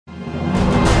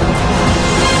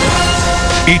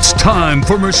It's time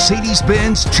for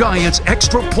Mercedes-Benz Giants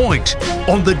Extra Point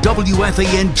on the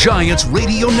WFAN Giants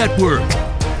Radio Network.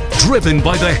 Driven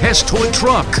by the Hess Toy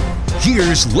Truck,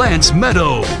 here's Lance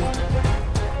Meadow.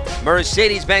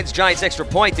 Mercedes-Benz Giants Extra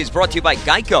Point is brought to you by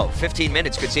Geico. 15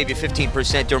 minutes could save you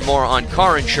 15% or more on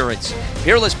car insurance.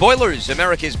 Peerless Boilers,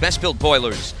 America's best-built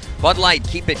boilers. Bud Light,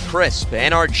 keep it crisp.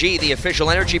 NRG, the official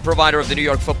energy provider of the New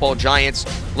York Football Giants.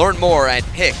 Learn more at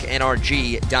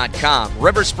picknrg.com.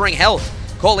 River Spring Health,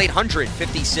 call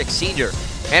 800-56-SENIOR.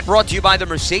 And brought to you by the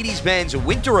Mercedes-Benz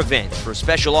Winter Event. For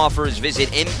special offers, visit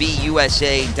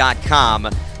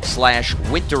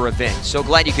mbusa.com/winter event. So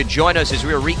glad you could join us as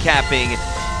we are recapping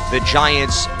the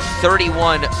Giants'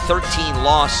 31-13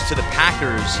 loss to the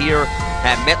Packers here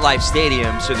at MetLife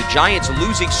Stadium. So the Giants'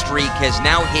 losing streak has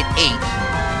now hit 8.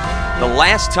 The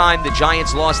last time the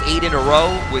Giants lost 8 in a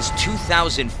row was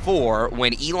 2004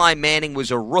 when Eli Manning was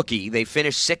a rookie. They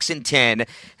finished 6-10,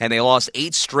 and they lost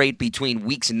 8 straight between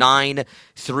weeks 9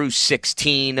 through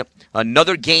 16.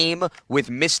 Another game with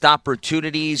missed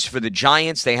opportunities for the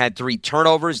Giants. They had 3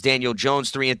 turnovers. Daniel Jones,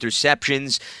 3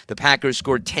 interceptions. The Packers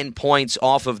scored 10 points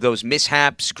off of those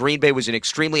mishaps. Green Bay was an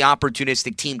extremely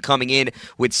opportunistic team coming in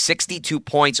with 62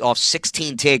 points off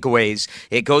 16 takeaways.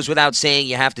 It goes without saying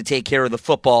you have to take care of the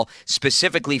football.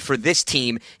 Specifically for this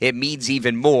team, it means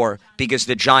even more because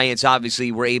the Giants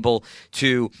obviously were able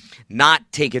to not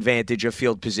take advantage of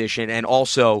field position and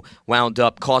also wound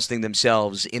up costing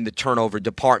themselves in the turnover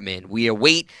department. We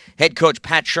await head coach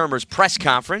Pat Shurmur's press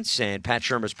conference, and Pat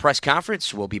Shurmur's press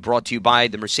conference will be brought to you by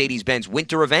the Mercedes-Benz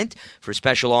Winter Event. For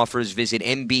special offers, visit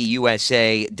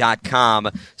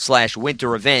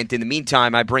mbusa.com/winter event. In the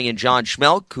meantime, I bring in John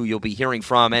Schmelk, who you'll be hearing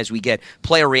from as we get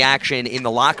player reaction in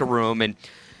the locker room. And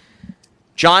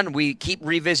John, we keep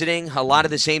revisiting a lot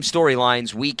of the same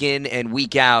storylines week in and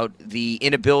week out. The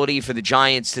inability for the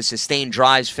Giants to sustain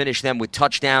drives, finish them with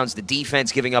touchdowns, the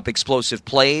defense giving up explosive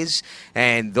plays,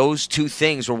 and those two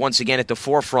things were once again at the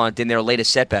forefront in their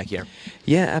latest setback here.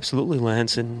 Yeah, absolutely,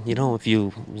 Lance. And, if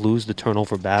you lose the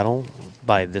turnover battle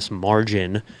by this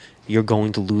margin, you're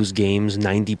going to lose games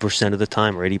 90% of the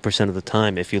time or 80% of the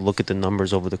time if you look at the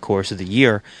numbers over the course of the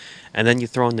year. And then you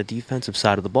throw in the defensive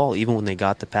side of the ball. Even when they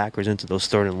got the Packers into those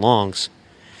third and longs,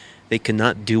 they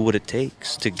cannot do what it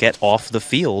takes to get off the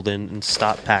field and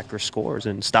stop Packer scores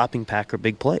and stopping Packer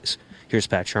big plays. Here's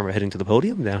Pat Shurmur heading to the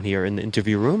podium down here in the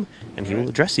interview room, and he will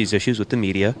address these issues with the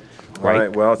media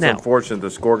right well, it's now. Unfortunate the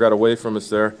score got away from us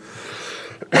there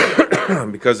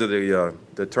because of the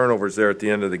turnovers there at the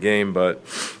end of the game, but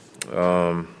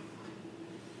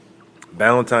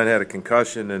Valentine had a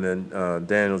concussion, and then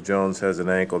Daniel Jones has an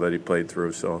ankle that he played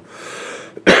through. So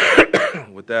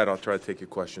with that, I'll try to take your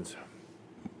questions.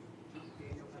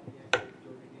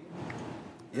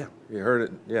 Yeah, he heard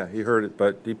it. Yeah, he heard it,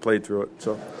 but he played through it.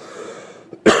 So,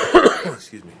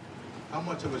 excuse me. How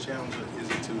much of a challenge is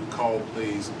it to call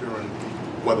plays during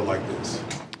weather like this?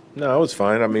 No, it was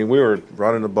fine. I mean, we were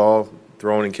running the ball,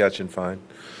 throwing and catching fine.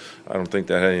 I don't think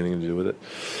that had anything to do with it.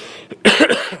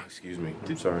 Excuse me.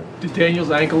 I'm sorry. Did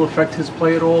Daniel's ankle affect his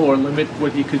play at all or limit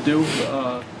what he could do?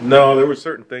 No, there were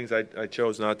certain things I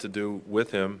chose not to do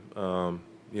with him.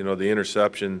 The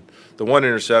interception, the one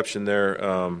interception there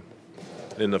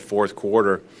in the fourth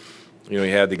quarter, he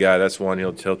had the guy. That's one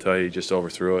he'll tell you he just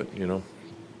overthrew it, Did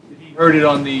he hurt it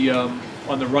on the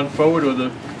run forward or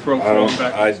the throw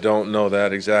back? I don't know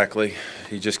that exactly.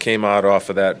 He just came out off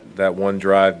of that one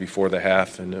drive before the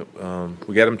half, and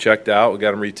we got him checked out, we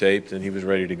got him retaped, and he was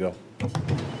ready to go.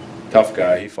 Tough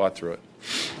guy. He fought through it.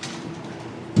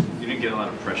 You didn't get a lot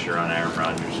of pressure on Aaron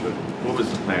Rodgers, but what was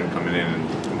the plan coming in,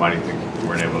 and why do you think you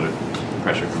weren't able to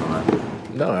pressure him on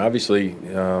that? No, obviously,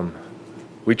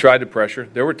 we tried to pressure.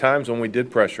 There were times when we did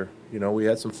pressure. We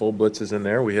had some full blitzes in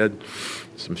there. We had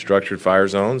some structured fire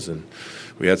zones, and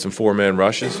we had some four-man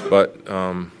rushes, but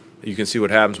you can see what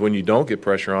happens when you don't get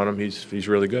pressure on him. He's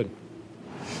really good.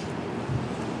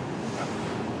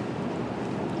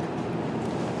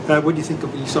 What do you think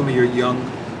of some of your young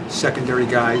secondary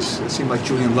guys? It seemed like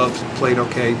Julian Love played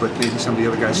okay, but maybe some of the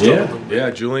other guys struggled. Yeah,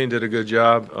 Julian did a good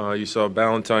job. You saw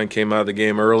Valentine came out of the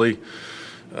game early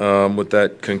with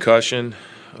that concussion.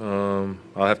 I'll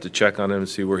have to check on him and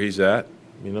see where he's at.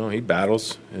 He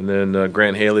battles. And then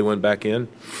Grant Haley went back in.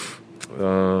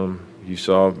 You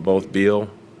saw both Beal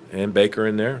and Baker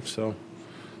in there. So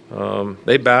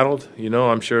they battled.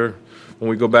 I'm sure when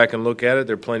we go back and look at it,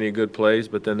 there are plenty of good plays,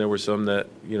 but then there were some that,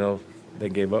 they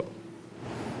gave up.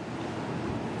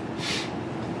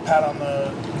 Pat, on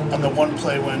the one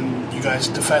play when you guys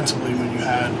defensively, when you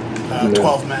had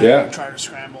 12 men try to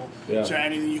scramble. Yeah. Is there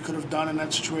anything you could have done in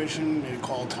that situation? Maybe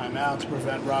call a timeout to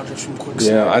prevent Rodgers from quick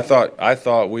snap? Yeah, I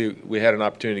thought we had an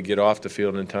opportunity to get off the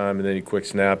field in time, and then he quick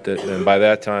snapped it. And by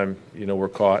that time, we're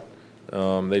caught.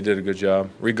 They did a good job.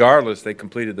 Regardless, they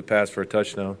completed the pass for a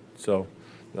touchdown. So,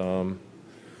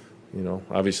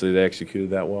 obviously they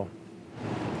executed that well.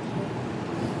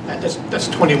 That's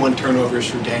 21 turnovers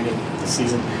for Daniel this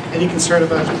season. Any concern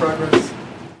about his progress?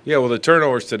 Yeah, well, the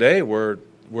turnovers today were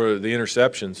the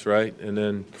interceptions, right? And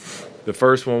then the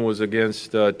first one was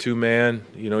against two-man.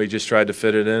 He just tried to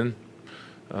fit it in.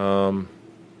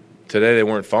 Today they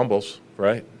weren't fumbles,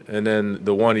 right? And then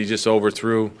the one he just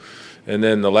overthrew. And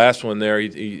then the last one there,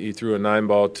 he threw a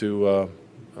 9-ball to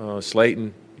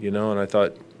Slayton, and I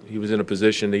thought he was in a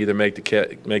position to either make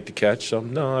the catch. So,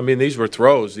 no, I mean, these were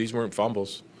throws. These weren't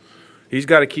fumbles. He's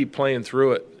got to keep playing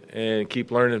through it and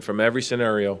keep learning from every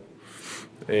scenario.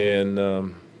 And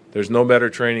there's no better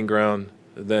training ground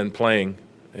than playing.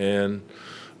 And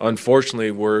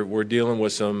unfortunately, we're dealing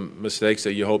with some mistakes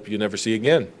that you hope you never see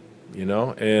again,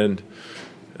 And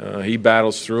he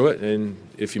battles through it. And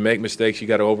if you make mistakes, you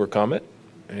got to overcome it.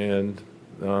 And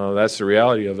that's the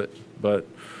reality of it. But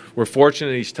we're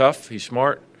fortunate. He's tough. He's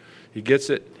smart. He gets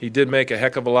it. He did make a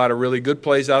heck of a lot of really good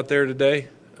plays out there today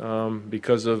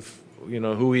because of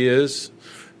who he is.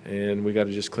 And we got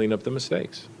to just clean up the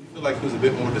mistakes. You feel like he was a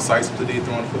bit more decisive today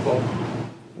throwing the football?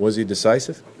 Was he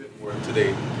decisive? A bit more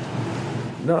today.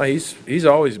 No, he's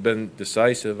always been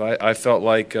decisive. I felt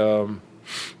like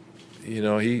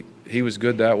he was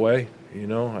good that way.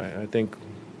 I think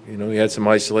he had some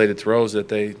isolated throws that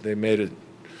they made it.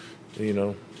 They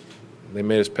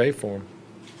made us pay for him.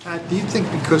 Do you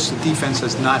think because the defense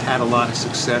has not had a lot of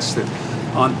success that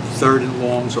on 3rd and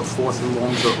longs or 4th and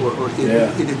longs or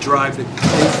in a drive that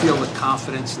they feel the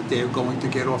confidence that they're going to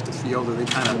get off the field, or they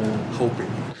kind of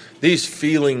hoping? These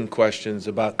feeling questions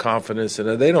about confidence,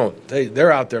 and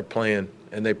they're out there playing,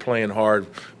 and they're playing hard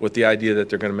with the idea that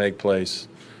they're going to make plays.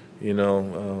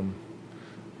 You're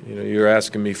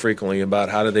asking me frequently about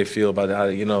how do they feel about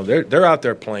that. They're out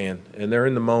there playing, and they're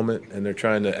in the moment, and they're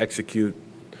trying to execute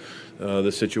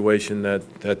the situation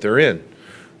that they're in.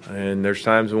 And there's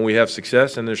times when we have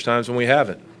success, and there's times when we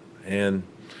haven't. And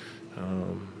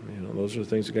those are the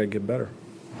things that got to get better.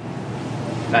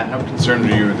 Matt, how concerned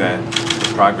are you that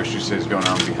the progress you say is going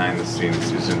on behind the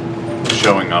scenes isn't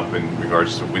showing up in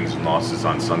regards to wins and losses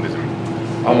on Sundays?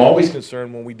 I'm always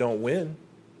concerned when we don't win,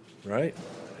 right?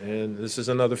 And this is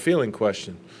another feeling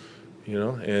question,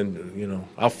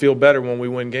 I'll feel better when we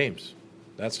win games.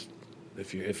 That's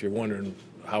if you're wondering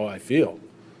how I feel.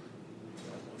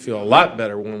 I feel a lot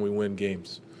better when we win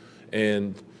games.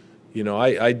 And,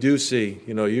 I do see,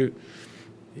 you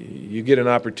get an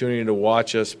opportunity to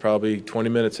watch us probably 20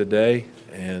 minutes a day,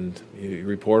 and you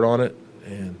report on it.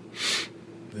 And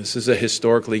this is a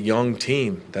historically young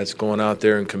team that's going out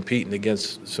there and competing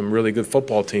against some really good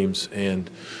football teams.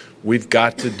 And we've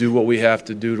got to do what we have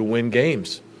to do to win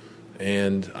games.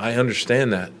 And I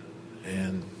understand that.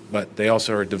 But they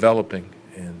also are developing.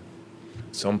 And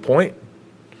at some point,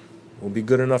 we'll be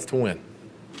good enough to win.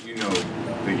 You know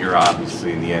that you're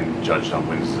obviously, in the end, judged on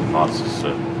wins and losses. So.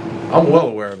 I'm well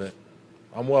aware of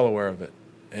it.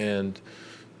 And,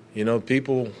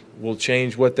 people will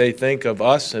change what they think of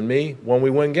us and me when we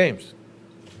win games.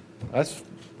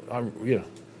 I'm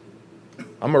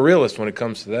a realist when it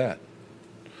comes to that.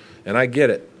 And I get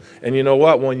it. And you know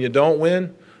what? When you don't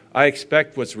win, I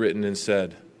expect what's written and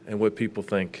said and what people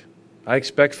think. I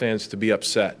expect fans to be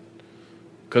upset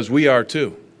because we are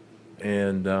too.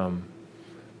 And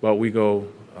but we go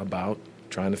about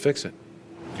trying to fix it.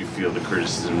 Do you feel the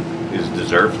criticism is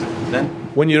deserved then?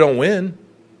 When you don't win,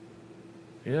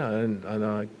 yeah, and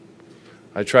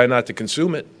I try not to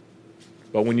consume it.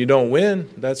 But when you don't win,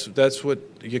 that's what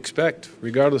you expect,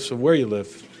 regardless of where you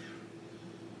live.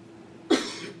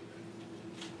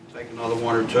 Take another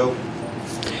one or two.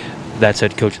 That's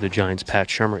head coach of the Giants, Pat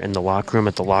Shurmur, in the locker room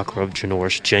at the locker of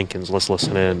Janoris Jenkins. Let's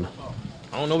listen in.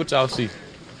 I don't know what y'all see.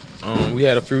 We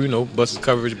had a few, busted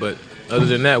coverage, but other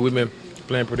than that, we've been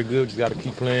playing pretty good. Just got to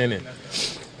keep playing, and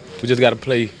we just got to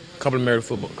play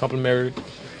complementary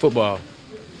football.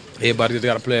 Everybody just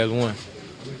got to play as one.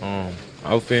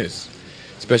 Offense,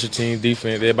 special teams,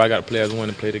 defense, everybody got to play as one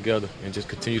and play together and just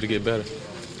continue to get better.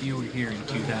 You were here in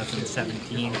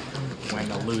 2017 when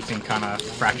the losing kind of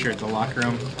fractured the locker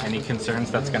room. Any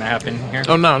concerns that's going to happen here?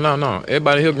 Oh, no.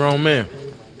 Everybody here grown man.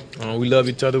 We love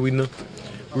each other. We respect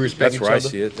each other. That's where I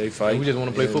see it. They fight. And we just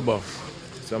want to play football.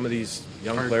 Some of these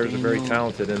young players are very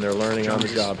talented, and they're learning on the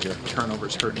job here.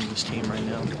 Turnovers hurting this team right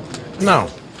now? No.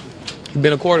 He's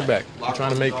been a quarterback. He's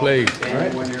trying to make plays.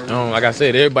 Like I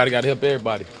said, everybody got to help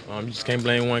everybody. You just can't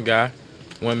blame one guy,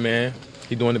 one man.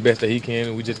 He's doing the best that he can,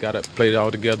 and we just got to play it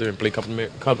all together and play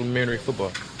complementary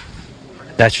football.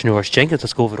 That's Janoris Jenkins.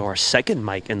 Let's go over to our second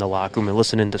mic in the locker room and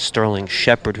listen in to Sterling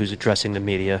Shepard, who's addressing the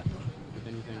media.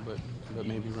 Anything but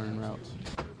maybe running routes.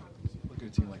 Look at a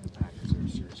team like the Packers. They're a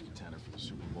serious contender for the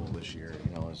Super Bowl this year.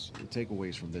 You know, as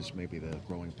takeaways from this, maybe the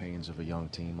growing pains of a young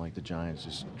team like the Giants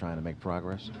just trying to make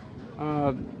progress.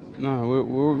 No,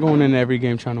 we're going in every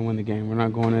game trying to win the game. We're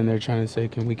not going in there trying to say,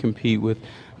 can we compete with,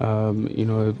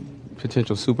 a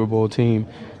potential Super Bowl team.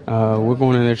 We're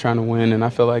going in there trying to win, and I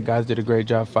feel like guys did a great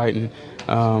job fighting.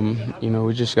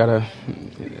 We just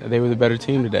they were the better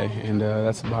team today, and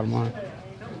that's the bottom line.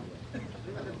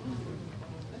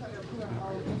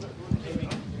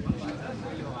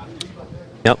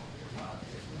 Yep.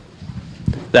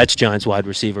 That's Giants wide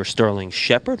receiver Sterling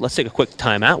Shepard. Let's take a quick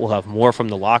timeout. We'll have more from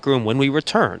the locker room when we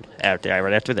return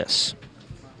right after this.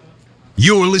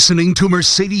 You're listening to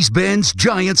Mercedes-Benz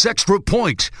Giants Extra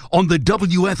Point on the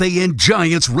WFAN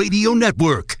Giants Radio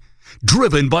Network.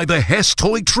 Driven by the Hess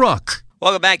Toy Truck.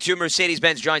 Welcome back to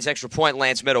Mercedes-Benz Giants Extra Point.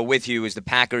 Lance Meadow with you as the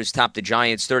Packers top the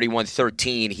Giants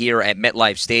 31-13 here at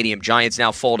MetLife Stadium. Giants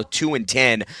now fall to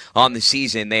 2-10 on the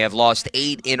season. They have lost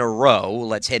 8 in a row.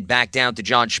 Let's head back down to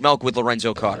John Schmelk with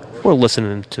Lorenzo Carter. We're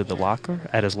listening to his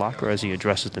locker as he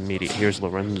addresses the media. Here's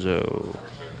Lorenzo.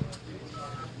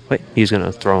 Wait, he's going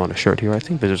to throw on a shirt here, I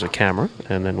think, but there's a camera,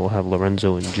 and then we'll have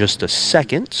Lorenzo in just a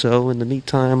second. So in the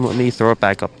meantime, let me throw it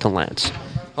back up to Lance.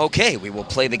 Okay, we will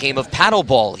play the game of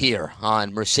paddleball here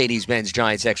on Mercedes-Benz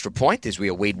Giants Extra Point as we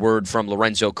await word from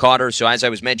Lorenzo Carter. So as I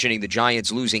was mentioning, the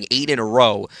Giants losing 8 in a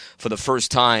row for the first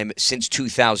time since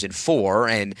 2004,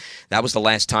 and that was the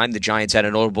last time the Giants had a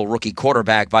notable rookie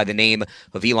quarterback by the name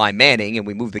of Eli Manning, and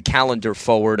we moved the calendar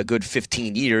forward a good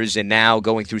 15 years, and now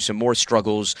going through some more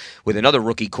struggles with another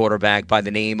rookie quarterback by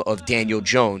the name of Daniel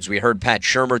Jones. We heard Pat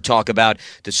Shurmur talk about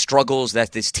the struggles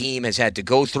that this team has had to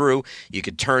go through. You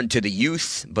could turn to the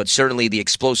youth, but certainly the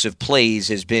explosive plays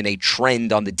has been a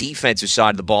trend on the defensive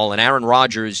side of the ball, and Aaron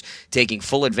Rodgers taking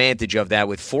full advantage of that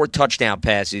with 4 touchdown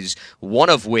passes, one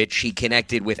of which he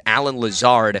connected with Allen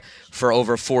Lazard for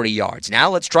over 40 yards. Now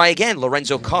let's try again.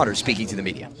 Lorenzo Carter speaking to the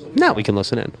media. Now we can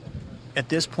listen in. At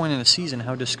this point in the season,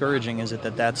 how discouraging is it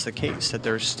that that's the case, that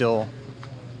there's still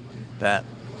that?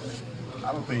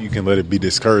 I don't think you can let it be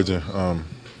discouraging.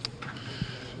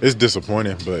 It's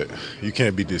disappointing, but you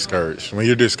can't be discouraged. When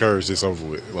you're discouraged, it's over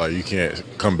with. Like, you can't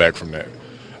come back from that.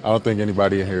 I don't think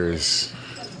anybody in here is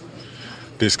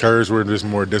discouraged. We're just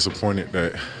more disappointed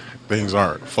that things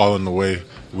aren't falling the way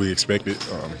we expected.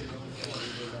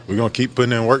 We're going to keep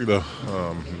putting in work, though.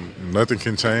 Nothing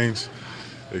can change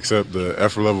except the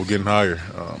effort level getting higher.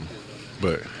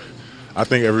 But I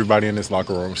think everybody in this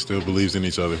locker room still believes in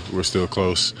each other. We're still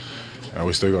close, and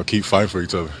we're still going to keep fighting for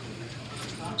each other.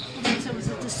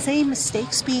 Same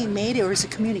mistakes being made, or is it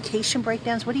communication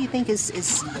breakdowns? What do you think is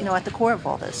at the core of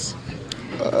all this?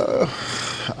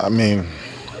 I mean,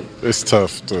 it's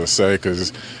tough to say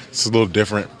because it's a little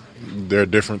different. There are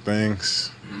different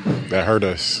things that hurt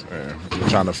us, and we're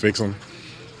trying to fix them.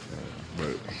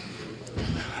 But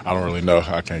I don't really know.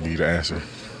 I can't give you the answer.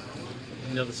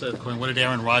 On the other side of the coin, what did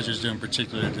Aaron Rodgers do in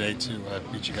particular today to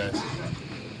beat you guys?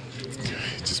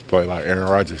 He just played like Aaron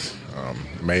Rodgers.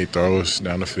 Made throws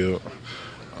down the field.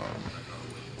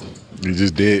 He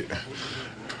just did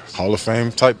Hall of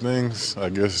Fame type things, I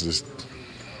guess, just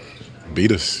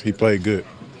beat us. He played good.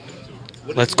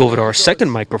 Let's go over to our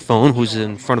second microphone, who's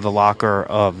in front of the locker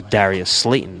of Darius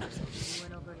Slayton.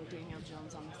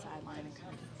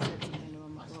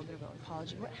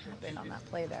 What happened on that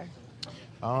play there?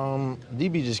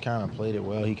 DB just kind of played it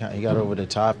well. He got over the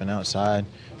top and outside.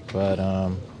 But, I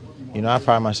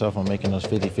pride myself on making those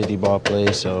 50-50 ball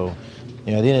plays. So, at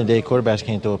the end of the day, quarterbacks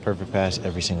can't throw a perfect pass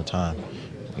every single time.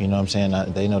 You know what I'm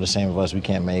saying? They know the same of us. We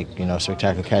can't make,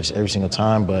 spectacular catches every single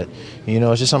time. But,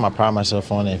 it's just something I pride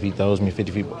myself on. If he throws me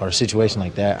 50 feet or a situation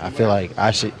like that, I feel like I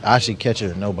should catch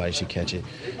it or nobody should catch it.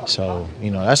 So,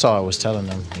 that's all I was telling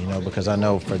them, because I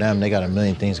know for them, they got a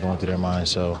million things going through their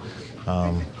minds. So,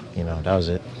 that was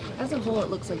it. As a whole, it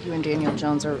looks like you and Daniel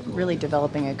Jones are really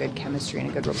developing a good chemistry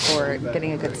and a good rapport,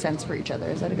 getting a good sense for each other.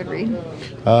 Is that a good read?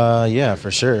 Yeah,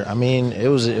 for sure. I mean, it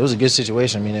was a good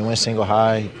situation. I mean, they went single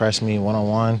high, pressed me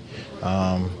one-on-one.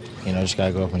 Just got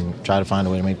to go up and try to find a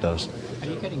way to make those. Are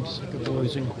you getting sick of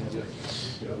losing?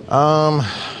 I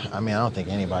don't think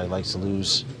anybody likes to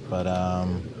lose, but,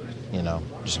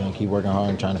 just going to keep working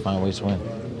hard and trying to find ways to win.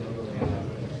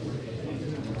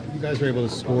 guys were able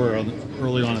to score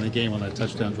early on in the game on that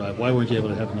touchdown drive. Why weren't you able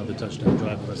to have another touchdown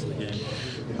drive the rest of the game?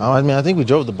 I mean, I think we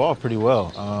drove the ball pretty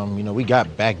well. We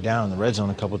got back down the red zone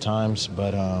a couple times,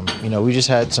 but, we just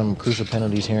had some crucial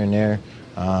penalties here and there.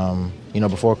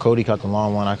 Before Cody caught the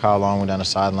long one, I caught a long one down the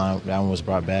sideline. That one was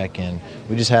brought back, and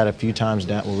we just had a few times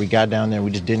down where we got down there.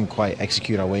 We just didn't quite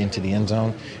execute our way into the end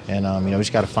zone, and we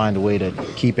just got to find a way to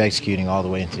keep executing all the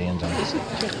way into the end zone.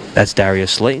 That's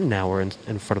Darius Slayton. Now we're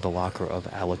in front of the locker of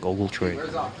Alec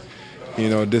Ogletree.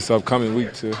 This upcoming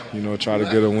week to, try to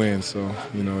get a win. So,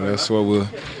 that's what we'll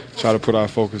try to put our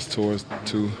focus towards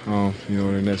in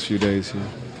the next few days here.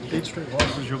 8 straight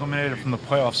losses, you're eliminated from the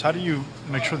playoffs. How do you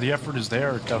make sure the effort is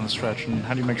there down the stretch, and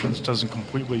how do you make sure this doesn't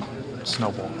completely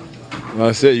snowball? Well,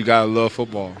 I said you gotta love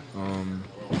football.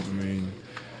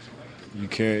 You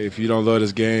can't if you don't love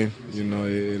this game.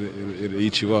 It'll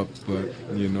eat you up. But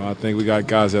I think we got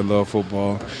guys that love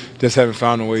football. Just haven't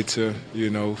found a way to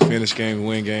finish games,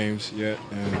 win games yet,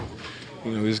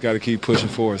 and we just got to keep pushing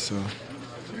forward. So.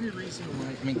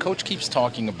 Coach keeps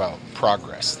talking about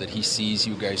progress, that he sees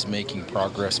you guys making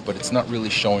progress, but it's not really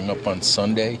showing up on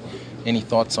Sunday. Any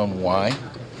thoughts on why?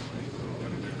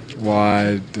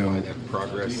 Why that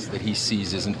progress that he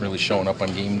sees isn't really showing up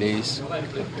on game days? I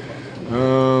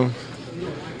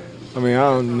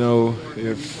don't know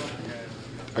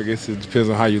I guess it depends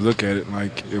on how you look at it.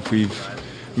 Like, if we've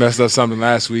messed up something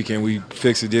last week and we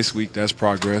fix it this week, that's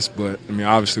progress. But,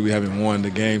 obviously we haven't won the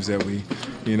games that we,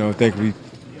 think we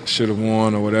should have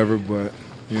won or whatever. But,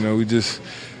 we just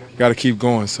got to keep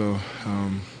going. So,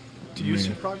 do you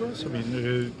see progress?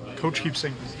 Coach keeps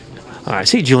saying. All right, I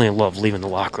see Julian Love leaving the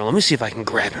locker room. Let me see if I can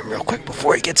grab him real quick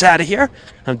before he gets out of here.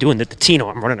 I'm doing the Tino.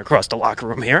 I'm running across the locker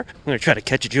room here. I'm going to try to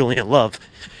catch a Julian Love.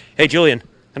 Hey, Julian,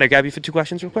 can I grab you for 2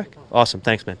 questions real quick? Awesome.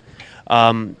 Thanks, man.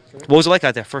 What was it like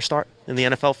out there? First start in the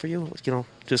NFL for you?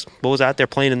 Just what was out there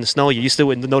playing in the snow? You used to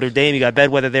in Notre Dame. You got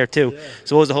bad weather there, too. Yeah.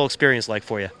 So what was the whole experience like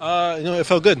for you? It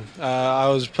felt good. I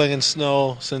was playing in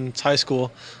snow since high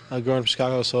school, growing up in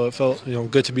Chicago, so it felt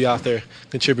good to be out there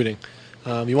contributing.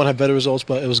 You want to have better results,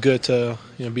 but it was good to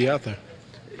be out there.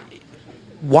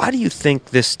 Why do you think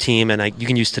this team, and you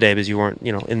can use today because you weren't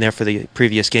in there for the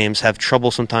previous games, have trouble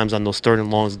sometimes on those third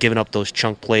and longs, giving up those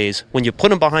chunk plays when you put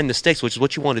them behind the sticks, which is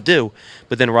what you want to do,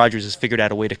 but then Rodgers has figured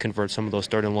out a way to convert some of those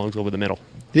third and longs over the middle?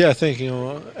 Yeah, I think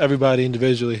everybody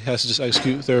individually has to just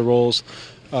execute their roles,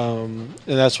 and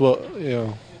that's what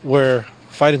we're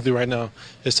fighting through right now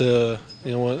is to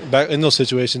back in those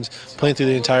situations playing through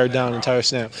the entire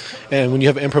snap. And when you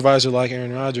have an improviser like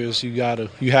Aaron Rodgers, you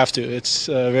have to. It's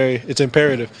it's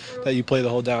imperative that you play the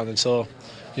whole down. And so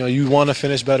you want to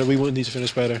finish better. We need to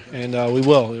finish better, and we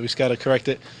will. We just got to correct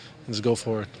it and just go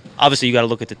forward. Obviously, you got to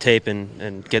look at the tape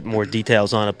and get more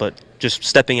details on it. But just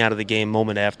stepping out of the game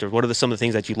moment after, what are some of the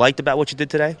things that you liked about what you did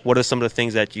today? What are some of the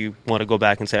things that you want to go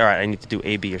back and say, all right, I need to do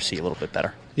A, B, or C a little bit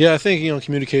better? Yeah, I think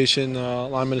communication,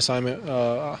 lineman assignment,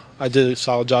 I did a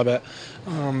solid job at.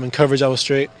 In coverage, I was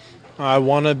straight. I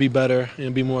want to be better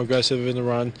and be more aggressive in the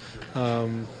run,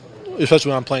 especially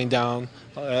when I'm playing down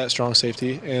at strong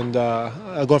safety. And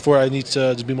going forward, I need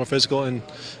to just be more physical and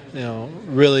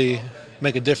really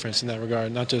make a difference in that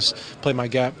regard. Not just play my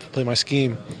gap, play my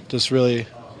scheme, just really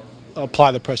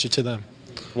apply the pressure to them.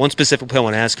 One specific play I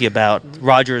want to ask you about,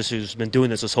 Rodgers, who's been doing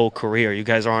this his whole career. You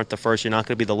guys aren't the first. You're not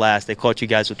going to be the last. They caught you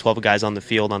guys with 12 guys on the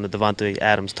field on the Devontae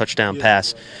Adams touchdown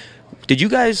pass.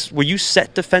 Were you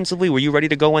set defensively? Were you ready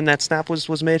to go when that snap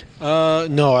was made?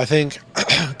 No, I think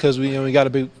because we got a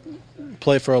big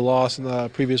play for a loss in the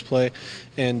previous play.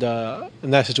 And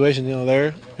in that situation,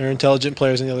 they're intelligent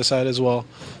players on the other side as well.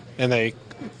 And they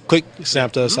quick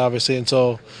snapped us, obviously. And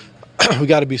so we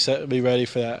got to be ready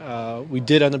for that. We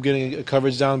did end up getting a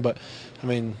coverage down, but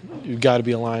you got to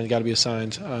be aligned, got to be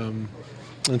assigned. And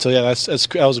so that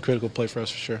was a critical play for us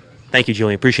for sure. Thank you,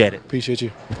 Julian. Appreciate it. Appreciate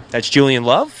you. That's Julian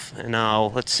Love. And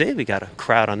now let's see. We got a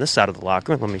crowd on this side of the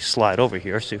locker room. Let me slide over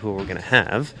here, see who we're going to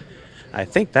have. I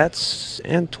think that's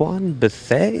Antoine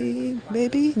Bethea,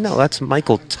 maybe? No, that's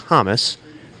Michael Thomas.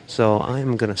 So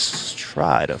I'm going to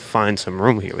try to find some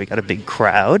room here. We got a big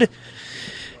crowd.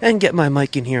 And get my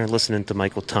mic in here and listening to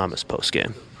Michael Thomas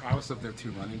postgame. How is their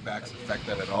 2 running backs affect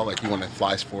that at all? Like, you want to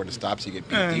fly forward and stop so you get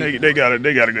beat? They got a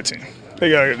good team.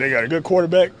 They got a good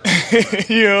quarterback,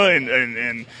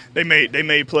 and they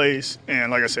made plays. And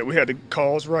like I said, we had the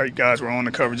calls right. Guys were on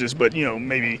the coverages, but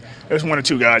maybe there's 1 or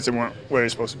 2 guys that weren't where they're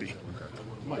supposed to be.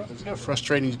 Mike, does it get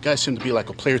frustrating? You guys seem to be like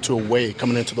a play or two away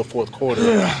coming into the fourth quarter,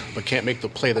 but can't make the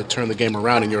play that turn the game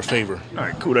around in your favor. All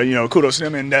right, kudos to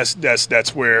them, and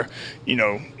that's where,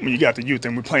 when you got the youth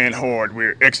and we're playing hard,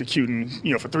 we're executing,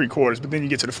 for 3 quarters, but then you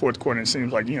get to the fourth quarter and it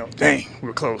seems like, dang,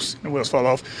 we're close, and the wheels fall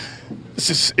off. It's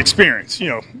just experience,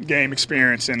 game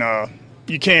experience, and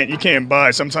you can't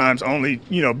buy sometimes only,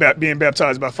 being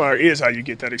baptized by fire is how you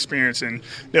get that experience, and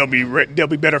they'll be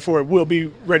better for it. We'll be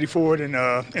ready for it in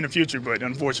the future, but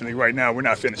unfortunately right now we're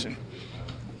not finishing.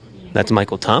 That's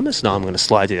Michael Thomas. Now I'm going to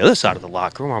slide to the other side of the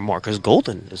locker room where Marcus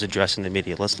Golden is addressing the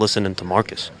media. Let's listen in to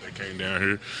Marcus. They came down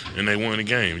here and they won the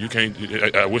game. You can't.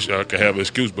 I wish I could have an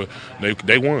excuse, but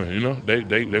they won.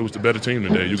 They was the better team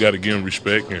today. You got to give them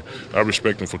respect, and I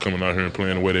respect them for coming out here and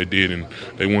playing the way they did, and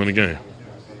they won the game.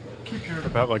 Keep hearing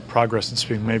about progress that's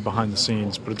being made behind the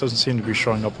scenes, but it doesn't seem to be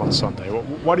showing up on Sunday.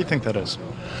 Why do you think that is?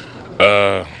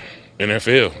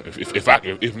 NFL.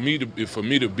 For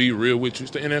me to be real with you,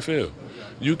 it's the NFL.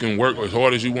 You can work as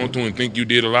hard as you want to and think you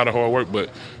did a lot of hard work, but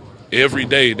every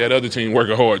day that other team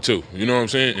working hard too. You know what I'm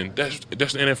saying? And that's the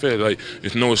NFL.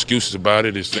 There's no excuses about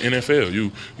it. It's the NFL.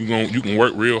 You can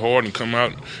work real hard and come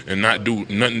out and not do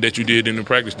nothing that you did in the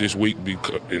practice this week,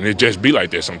 and it just be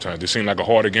like that sometimes. It seemed like a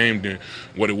harder game than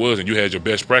what it was, and you had your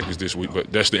best practice this week.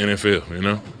 But that's the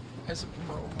NFL.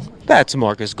 That's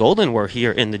Marcus Golden. We're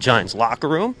here in the Giants locker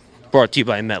room, brought to you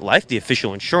by MetLife, the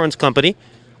official insurance company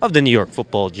of the New York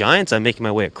Football Giants. I'm making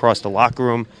my way across the locker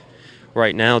room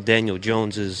right now. Daniel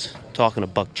Jones is talking to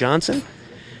Buck Johnson.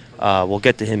 We'll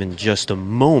get to him in just a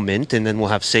moment, and then we'll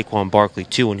have Saquon Barkley,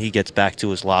 too, when he gets back to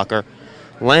his locker.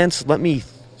 Lance, let me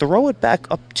throw it back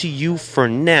up to you for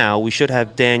now. We should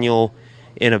have Daniel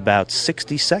in about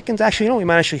 60 seconds. Actually, we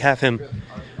might actually have him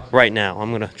right now. I'm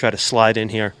going to try to slide in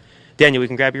here. Daniel, we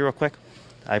can grab you real quick?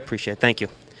 I appreciate it. Thank you.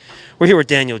 We're here with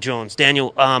Daniel Jones.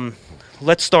 Daniel,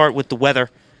 let's start with the weather.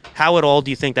 How at all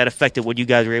do you think that affected what you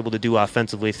guys were able to do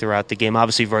offensively throughout the game?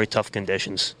 Obviously, very tough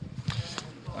conditions.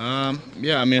 I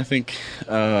think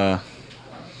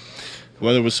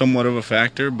weather was somewhat of a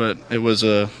factor, but it was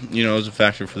a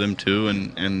factor for them too,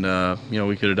 and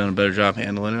we could have done a better job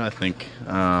handling it. I think,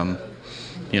 I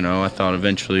thought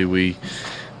eventually we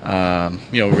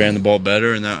ran the ball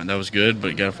better, and that was good.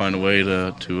 But you got to find a way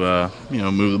to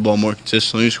move the ball more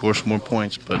consistently, score some more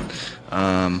points. But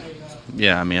I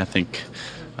think.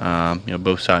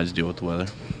 Both sides deal with the weather.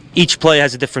 Each play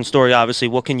has a different story, obviously.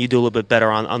 What can you do a little bit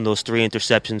better on those 3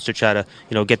 interceptions to try to,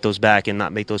 get those back and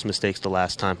not make those mistakes the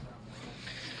last time?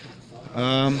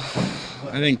 I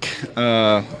think,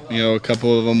 a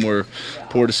couple of them were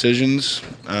poor decisions,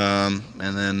 and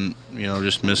then,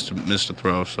 just missed a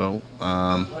throw. So,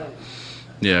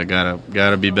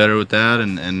 gotta be better with that,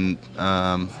 and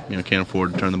can't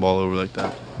afford to turn the ball over like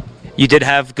that. You did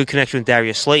have good connection with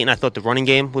Darius Slayton. I thought the running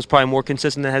game was probably more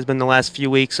consistent than it has been the last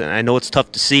few weeks. And I know it's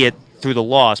tough to see it through the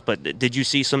loss, but did you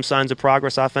see some signs of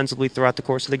progress offensively throughout the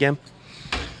course of the game?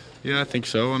 Yeah, I think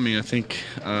so. I think,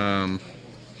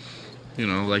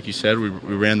 like you said, we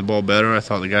ran the ball better. I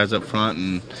thought the guys up front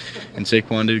and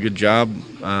Saquon did a good job.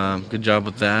 Good job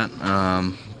with that.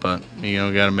 But,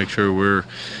 got to make sure we're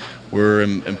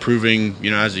improving,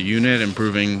 as a unit,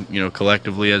 improving,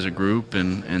 collectively as a group,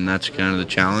 and that's kind of the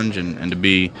challenge. And to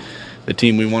be the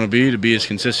team we want to be as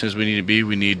consistent as we need to be,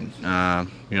 we need,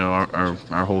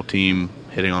 our whole team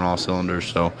hitting on all cylinders.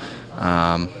 So,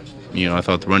 I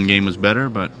thought the run game was better,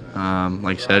 but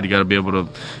like I said, you got to be able to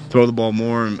throw the ball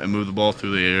more and move the ball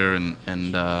through the air, and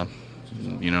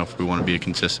if we want to be a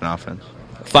consistent offense.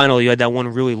 Finally, you had that one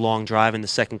really long drive in the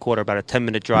second quarter, about a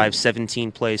 10-minute drive,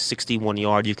 17 plays, 61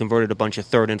 yards. You converted a bunch of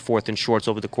 3rd and 4th and shorts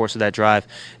over the course of that drive.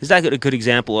 Is that a good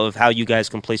example of how you guys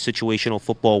can play situational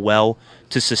football well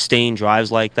to sustain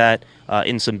drives like that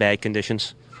in some bad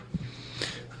conditions?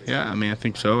 Yeah, I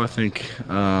think so. I think,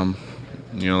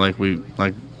 like we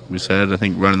said, I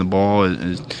think running the ball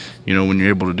is when you're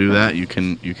able to do that, you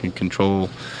can control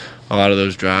a lot of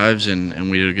those drives, and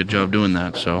we did a good job doing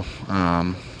that. So,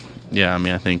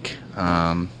 I think,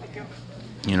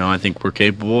 I think we're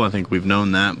capable. I think we've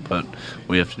known that, but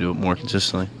we have to do it more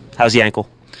consistently. How's the ankle?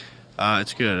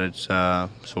 It's good. It's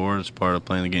sore. It's part of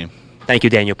playing the game. Thank you,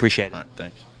 Daniel. Appreciate it. All right,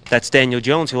 thanks. That's Daniel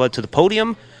Jones, who led to the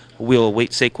podium. We'll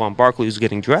await Saquon Barkley, who's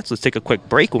getting dressed. Let's take a quick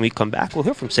break. When we come back, we'll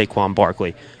hear from Saquon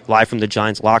Barkley, live from the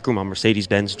Giants locker room on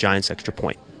Mercedes-Benz Giants Extra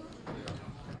Point.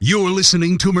 You're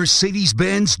listening to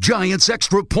Mercedes-Benz Giants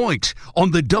Extra Point on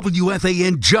the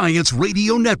WFAN Giants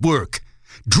Radio Network.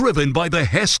 Driven by the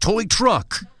Hess Toy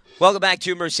Truck. Welcome back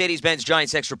to Mercedes-Benz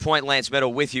Giants Extra Point. Lance Meadow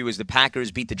with you as the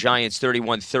Packers beat the Giants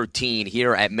 31-13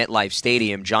 here at MetLife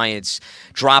Stadium. Giants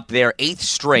drop their 8th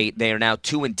straight. They are now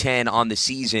 2-10 on the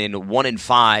season,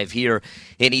 1-5 here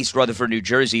in East Rutherford, New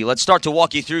Jersey. Let's start to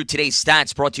walk you through today's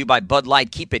stats brought to you by Bud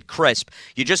Light. Keep it crisp.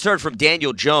 You just heard from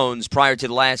Daniel Jones prior to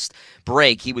the last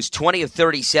break. He was 20 of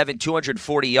 37,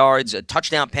 240 yards, a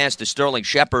touchdown pass to Sterling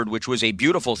Shepard, which was a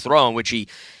beautiful throw in which he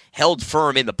held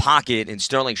firm in the pocket, and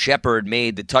Sterling Shepard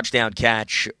made the touchdown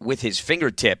catch with his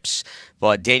fingertips.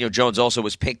 But Daniel Jones also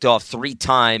was picked off 3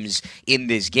 times in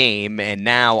this game. And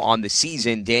now on the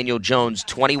season, Daniel Jones,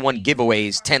 21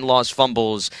 giveaways, 10 lost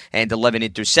fumbles, and 11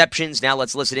 interceptions. Now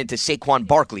let's listen in to Saquon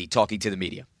Barkley talking to the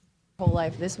media. Whole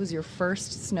life, this was your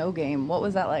first snow game. What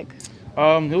was that like?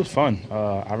 It was fun.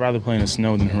 I'd rather play in the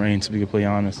snow than the rain, to be completely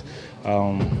honest.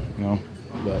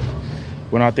 But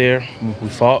went out there, we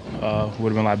fought. Would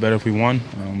have been a lot better if we won,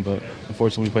 but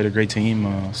unfortunately we played a great team,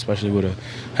 especially with a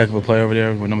heck of a player over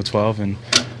there with number 12, and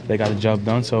they got the job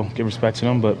done, so give respect to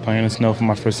them. But playing in the snow for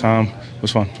my first time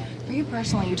was fun. For you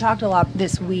personally, you talked a lot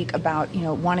this week about,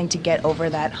 wanting to get over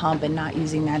that hump and not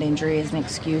using that injury as an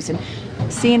excuse, and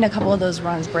seeing a couple of those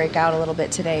runs break out a little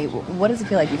bit today. What does it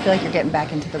feel like? You feel like you're getting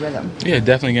back into the rhythm? Yeah,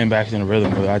 definitely getting back into the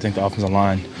rhythm, but I think the offensive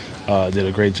line did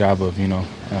a great job of,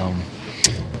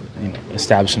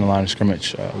 establishing a line of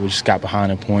scrimmage. We just got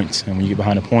behind the points, and when you get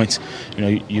behind the points,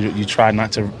 you try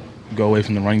not to go away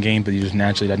from the run game, but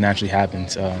that naturally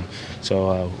happens.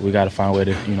 So we got to find a way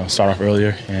to start off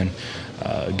earlier and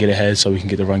get ahead so we can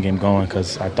get the run game going.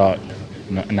 Because I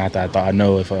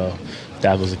know if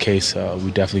that was the case,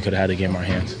 we definitely could have had the game in our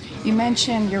hands. You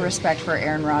mentioned your respect for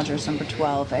Aaron Rodgers, number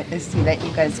 12. I see that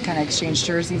you guys kind of exchanged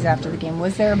jerseys after the game.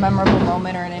 Was there a memorable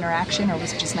moment or an interaction, or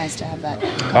was it just nice to have that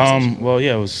conversation? Well,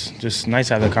 yeah, it was just nice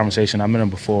to have that conversation. I've met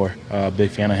him before, big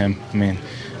fan of him. I mean,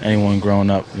 anyone growing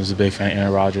up was a big fan of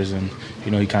Aaron Rodgers, and,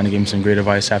 he kind of gave me some great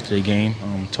advice after the game,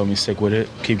 told me to stick with it,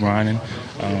 keep grinding,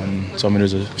 told me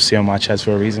there's a C on my chest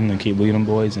for a reason, and keep leading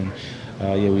boys, and,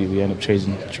 we ended up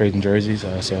trading jerseys,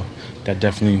 so that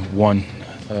definitely won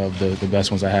of the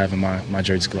best ones I have in my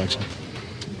jersey collection.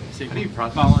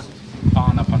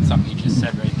 Following up on something you just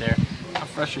said right there, how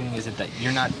frustrating is it that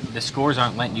the scores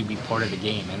aren't letting you be part of the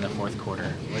game in the fourth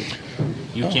quarter? Like,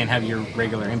 you can't have your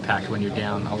regular impact when you're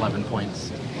down 11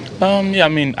 points. Yeah, I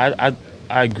mean, I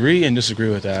agree and disagree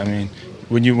with that. I mean,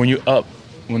 when you're up,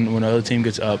 when the other team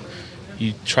gets up,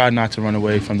 you try not to run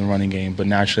away from the running game, but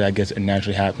naturally, I guess it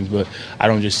naturally happens. But I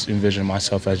don't just envision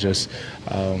myself as just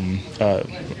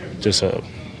a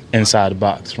inside the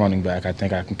box running back. I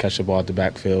think I can catch the ball at the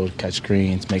backfield, catch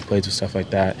screens, make plays and stuff like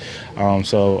that.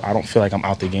 So I don't feel like I'm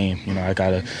out the game. I got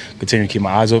to continue to keep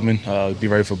my eyes open, be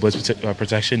ready for blitz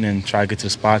protection, and try to get to the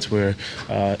spots where,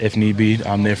 if need be,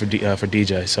 I'm there for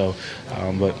DJ. So,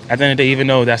 but at the end of the day, even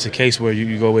though that's the case where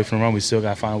you go away from the run, we still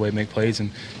got to find a way to make plays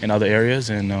in other areas.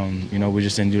 And, we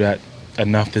just didn't do that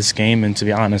enough this game and, to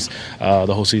be honest,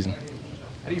 the whole season.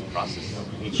 How do you process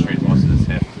each straight loss of this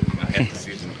half the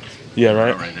season? Yeah,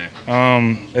 right.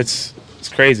 It's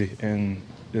crazy, and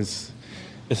it's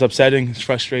upsetting. It's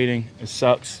frustrating. It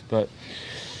sucks, but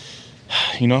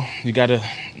you gotta.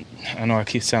 I know I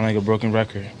keep sounding like a broken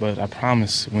record, but I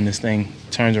promise when this thing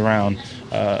turns around,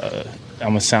 I'm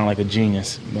gonna sound like a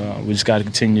genius. We just gotta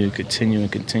continue,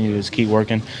 just keep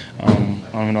working.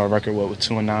 I don't know our record with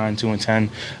 2-9,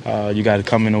 2-10. You gotta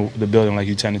come in the building like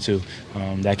you 10-2.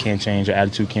 That can't change. Your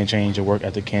attitude can't change. Your work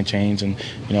ethic can't change. And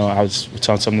I was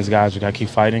telling some of these guys, we gotta keep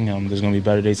fighting. There's gonna be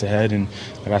better days ahead. And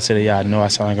like I said, I know I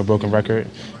sound like a broken record,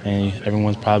 and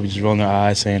everyone's probably just rolling their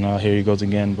eyes, saying, "Oh, here he goes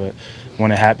again." But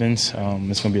when it happens,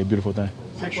 it's gonna be a beautiful thing.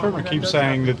 Sherman keeps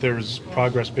saying that there's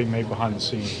progress being made behind the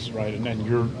scenes, right? And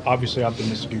you're obviously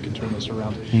optimistic you can turn this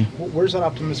around. Where's that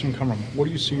optimism come from? What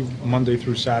do you see Monday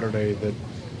through Saturday that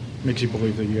makes you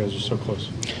believe that you guys are so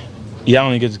close? Yeah, I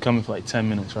only get to come in for like 10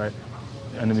 minutes, right?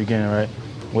 In the beginning, right?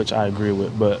 Which I agree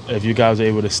with. But if you guys are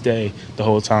able to stay the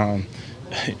whole time,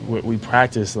 we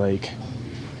practice like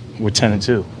we're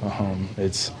 10-2.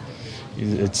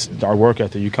 It's our work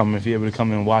ethic. If you're able to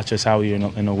come in and watch us how we're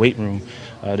in a weight room,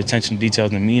 the attention to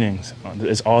details in the meetings,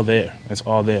 it's all there. It's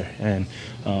all there. And,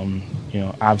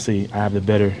 obviously I have the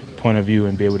better point of view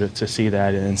and be able to see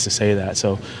that and to say that.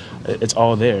 So it's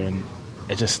all there. And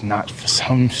it's just not, for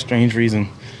some strange reason,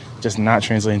 just not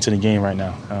translating to the game right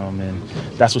now. And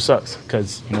that's what sucks.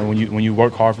 Because, when you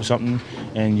work hard for something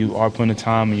and you are putting the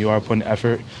time and you are putting the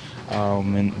effort,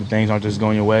 and things aren't just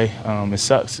going your way, it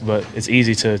sucks. But it's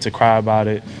easy to cry about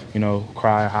it,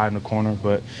 cry, hide in the corner.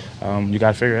 But you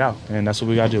got to figure it out, and that's what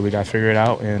we got to do. We got to figure it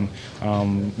out, and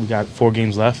we got 4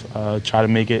 games left. Try to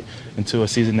make it into a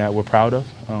season that we're proud of,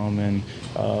 and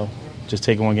just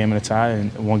take it one game at a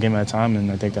time,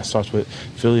 and I think that starts with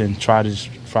Philly and try to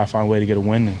find a way to get a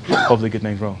win and hopefully get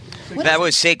things rolling. That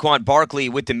was Saquon Barkley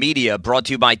with the media, brought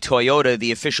to you by Toyota,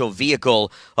 the official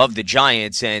vehicle of the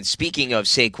Giants. And speaking of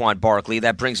Saquon Barkley,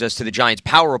 that brings us to the Giants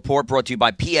Power Report, brought to you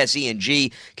by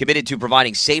PSE&G, committed to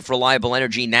providing safe, reliable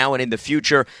energy now and in the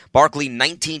future. Barkley,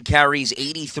 19 carries,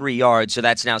 83 yards, so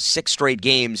that's now 6 straight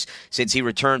games since he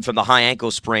returned from the high ankle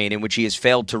sprain in which he has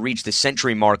failed to reach the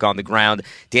century mark on the ground.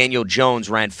 Daniel Jones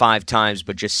ran 5 times,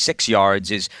 but just 6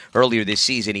 yards, as earlier this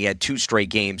season he had 2 straight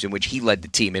games in which he led the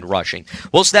team in rushing.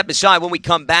 We'll step aside. When we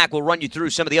come back, we'll run you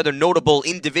through some of the other notable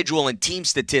individual and team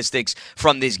statistics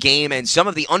from this game and some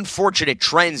of the unfortunate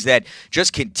trends that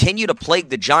just continue to plague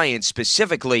the Giants,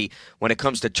 specifically when it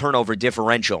comes to turnover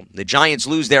differential. The Giants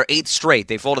lose their 8th straight.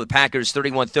 They fall to the Packers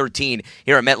 31-13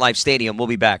 here at MetLife Stadium. We'll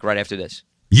be back right after this.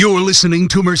 You're listening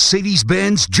to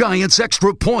Mercedes-Benz Giants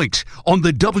Extra Point on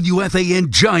the WFAN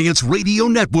Giants Radio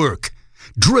Network.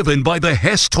 Driven by the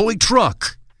Hess Toy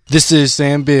Truck. This is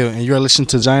Sam Bill, and you're listening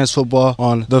to Giants football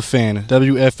on The Fan,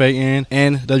 WFAN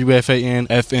and WFAN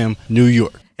FM, New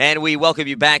York. And we welcome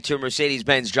you back to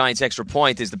Mercedes-Benz Giants Extra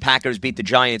Point as the Packers beat the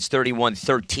Giants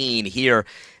 31-13 here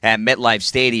at MetLife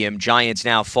Stadium. Giants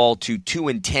now fall to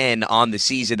 2-10 on the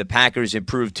season. The Packers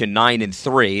improved to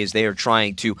 9-3 as they are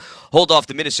trying to hold off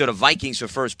the Minnesota Vikings for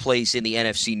first place in the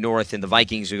NFC North, and the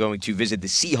Vikings are going to visit the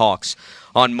Seahawks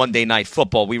on Monday Night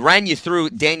Football. We ran you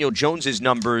through Daniel Jones's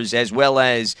numbers as well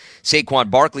as Saquon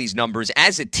Barkley's numbers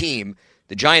as a team.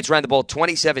 The Giants ran the ball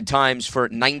 27 times for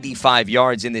 95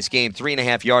 yards in this game,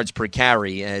 3.5 yards per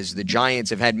carry, as the Giants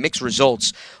have had mixed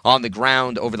results on the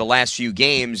ground over the last few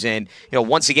games. And,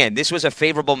 once again, this was a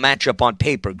favorable matchup on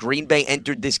paper. Green Bay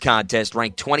entered this contest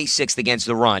ranked 26th against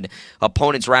the run.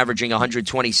 Opponents were averaging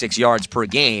 126 yards per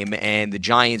game, and the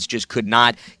Giants just could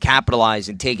not capitalize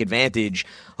and take advantage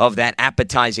of that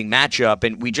appetizing matchup.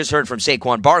 And we just heard from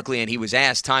Saquon Barkley, and he was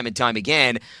asked time and time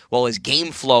again, well, is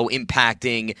game flow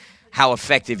impacting how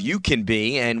effective you can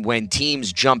be? And when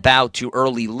teams jump out to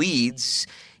early leads,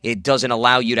 it doesn't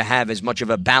allow you to have as much of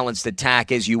a balanced attack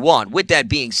as you want. With that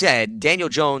being said, Daniel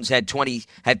Jones had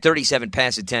 37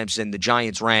 pass attempts, and the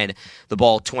Giants ran the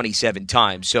ball 27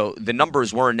 times. So the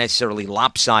numbers weren't necessarily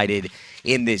lopsided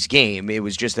in this game. It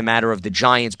was just a matter of the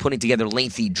Giants putting together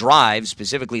lengthy drives,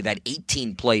 specifically that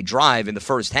 18-play drive in the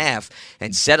first half,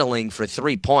 and settling for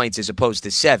 3 points as opposed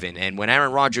to 7. And when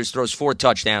Aaron Rodgers throws 4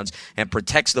 touchdowns and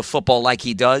protects the football like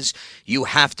he does, you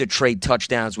have to trade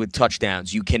touchdowns with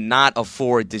touchdowns. You cannot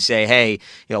afford to say, hey,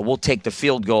 we'll take the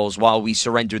field goals while we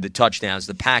surrender the touchdowns.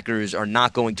 The Packers are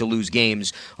not going to lose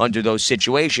games under those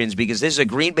situations because this is a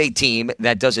Green Bay team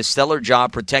that does a stellar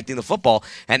job protecting the football,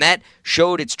 and that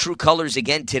showed its true colors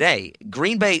again today.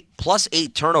 Green Bay plus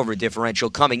 8 turnover differential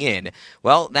coming in.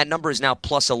 Well, that number is now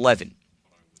plus 11,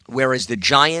 whereas the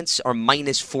Giants are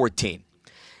minus 14.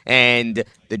 And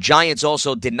the Giants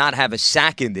also did not have a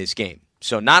sack in this game.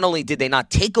 So not only did they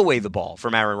not take away the ball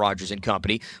from Aaron Rodgers and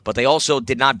company, but they also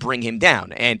did not bring him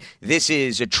down. And this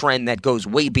is a trend that goes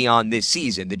way beyond this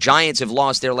season. The Giants have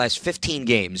lost their last 15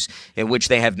 games in which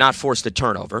they have not forced a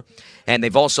turnover. And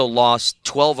they've also lost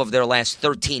 12 of their last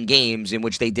 13 games in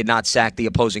which they did not sack the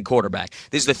opposing quarterback.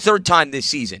 This is the 3rd time this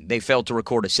season they failed to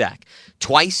record a sack.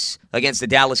 Twice against the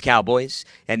Dallas Cowboys,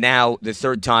 and now the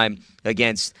 3rd time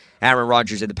against Aaron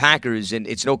Rodgers and the Packers. And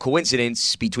it's no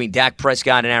coincidence between Dak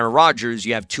Prescott and Aaron Rodgers,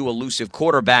 you have 2 elusive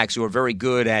quarterbacks who are very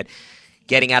good at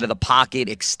getting out of the pocket,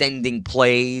 extending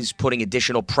plays, putting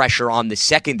additional pressure on the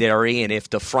secondary. And if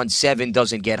the front 7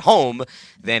 doesn't get home,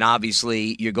 then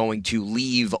obviously you're going to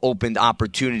leave open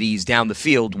opportunities down the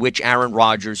field, which Aaron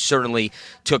Rodgers certainly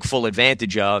took full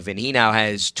advantage of. And he now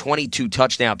has 22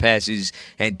 touchdown passes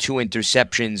and 2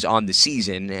 interceptions on the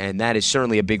season. And that is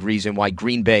certainly a big reason why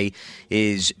Green Bay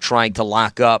is trying to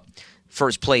lock up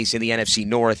first place in the NFC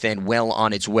North and well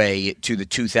on its way to the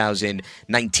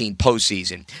 2019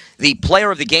 postseason. The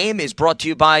player of the game is brought to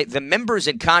you by the members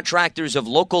and contractors of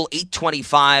Local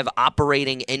 825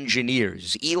 Operating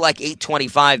Engineers. ELEC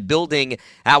 825, building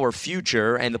our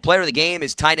future. And the player of the game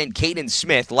is tight end Caden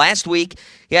Smith. Last week,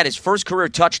 he had his first career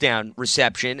touchdown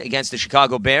reception against the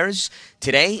Chicago Bears.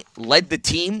 Today, led the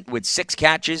team with 6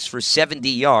 catches for 70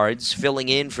 yards, filling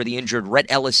in for the injured Rhett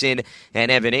Ellison and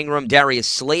Evan Ingram. Darius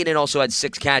Slayton also had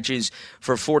 6 catches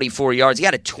for 44 yards. He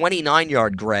had a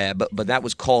 29-yard grab, but that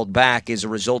was called back as a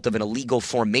result of an illegal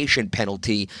formation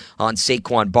penalty on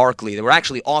Saquon Barkley. There were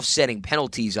actually offsetting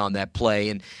penalties on that play,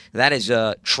 and that is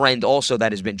a trend also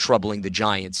that has been troubling the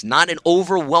Giants. Not an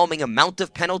overwhelming amount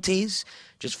of penalties,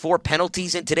 just 4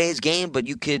 penalties in today's game, but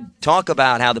you could talk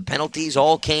about how the penalties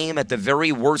all came at the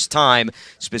very worst time,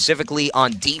 specifically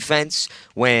on defense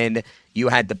when You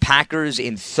had the Packers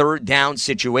in third down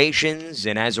situations,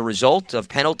 and as a result of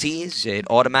penalties, it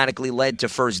automatically led to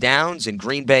first downs, and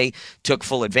Green Bay took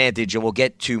full advantage, and we'll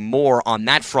get to more on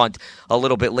that front a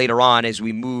little bit later on as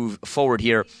we move forward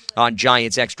here on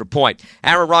Giants Extra Point.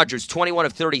 Aaron Rodgers, 21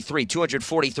 of 33,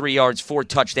 243 yards, 4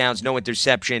 touchdowns, no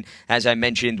interception, as I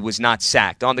mentioned, was not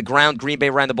sacked. On the ground, Green Bay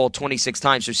ran the ball 26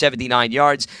 times for 79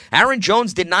 yards. Aaron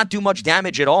Jones did not do much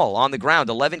damage at all on the ground,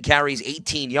 11 carries,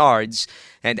 18 yards.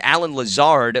 And Allen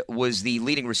Lazard was the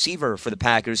leading receiver for the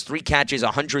Packers, 3 catches,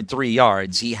 103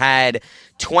 yards. He had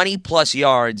 20-plus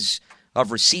yards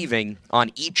of receiving on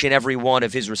each and every one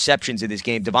of his receptions in this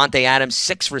game. Davante Adams,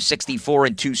 6 for 64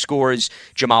 and 2 scores.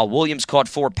 Jamal Williams caught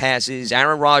 4 passes.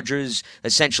 Aaron Rodgers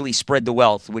essentially spread the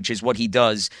wealth, which is what he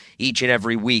does each and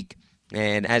every week.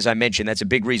 And as I mentioned, that's a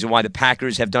big reason why the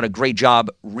Packers have done a great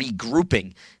job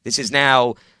regrouping. This is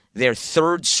now their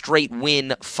 3rd straight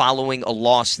win following a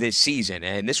loss this season.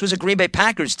 And this was a Green Bay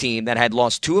Packers team that had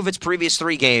lost 2 of its previous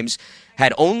 3 games,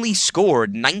 had only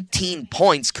scored 19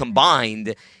 points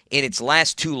combined in its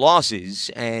last 2 losses.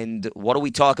 And what do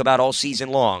we talk about all season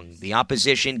long? The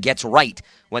opposition gets right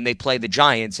when they play the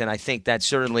Giants, and I think that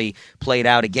certainly played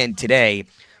out again today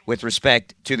with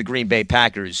respect to the Green Bay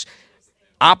Packers.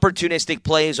 Opportunistic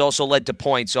plays also led to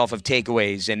points off of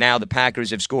takeaways, and now the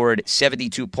Packers have scored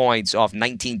 72 points off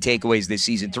 19 takeaways this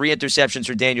season. 3 interceptions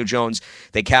for Daniel Jones.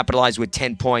 They capitalized with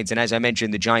 10 points, and as I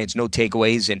mentioned, the Giants, no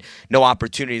takeaways and no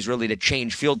opportunities really to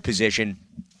change field position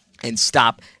and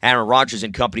stop Aaron Rodgers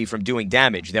and company from doing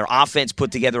damage. Their offense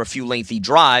put together a few lengthy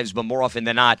drives, but more often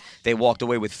than not, they walked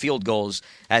away with field goals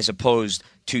as opposed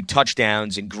to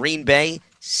touchdowns. In Green Bay,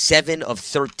 7 of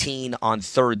 13 on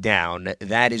third down.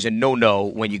 That is a no-no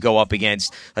when you go up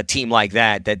against a team like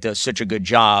that does such a good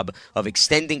job of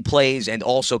extending plays and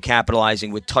also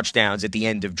capitalizing with touchdowns at the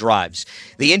end of drives.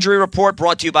 The injury report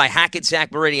brought to you by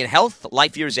Hackensack Meridian Health.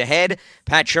 Life years ahead.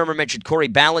 Pat Shurmur mentioned Corey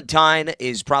Ballentine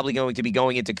is probably going to be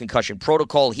going into concussion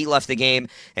protocol. He left the game,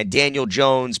 and Daniel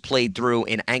Jones played through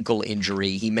an ankle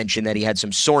injury. He mentioned that he had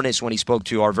some soreness when he spoke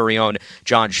to our very own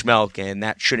John Schmelk, and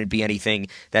that shouldn't be anything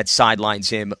that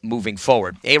sidelines him moving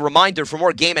forward. A reminder, for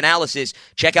more game analysis,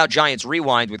 check out Giants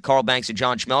Rewind with Carl Banks and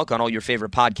John Schmelk on all your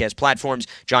favorite podcast platforms,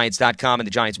 Giants.com and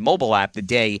the Giants mobile app the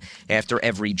day after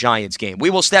every Giants game. We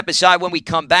will step aside when we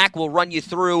come back. We'll run you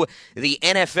through the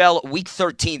NFL Week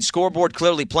 13 scoreboard.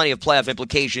 Clearly plenty of playoff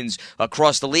implications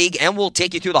across the league, and we'll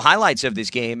take you through the highlights of this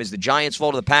game as the Giants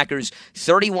fall to the Packers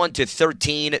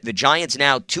 31-13. The Giants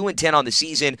now 2-10 on the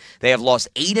season. They have lost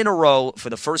 8 in a row for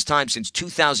the first time since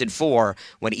 2004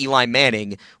 when Eli Manning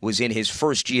was in his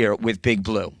first year with Big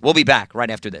Blue. We'll be back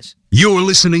right after this. You're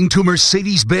listening to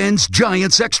Mercedes-Benz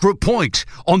Giants Extra Point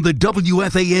on the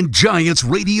WFAN Giants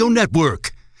Radio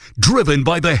Network. Driven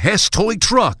by the Hess Toy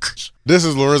Truck. This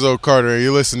is Lorenzo Carter, and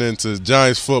you're listening to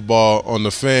Giants football on the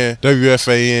Fan,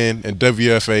 WFAN, and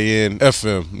WFAN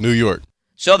FM, New York.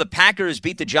 So the Packers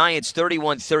beat the Giants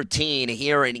 31-13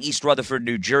 here in East Rutherford,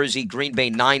 New Jersey. Green Bay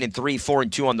 9-3,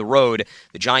 4-2 on the road.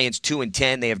 The Giants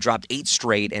 2-10. They have dropped 8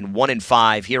 straight and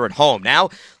 1-5 here at home. Now,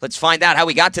 let's find out how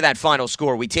we got to that final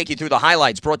score. We take you through the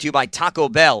highlights brought to you by Taco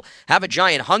Bell. Have a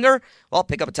giant hunger? Well,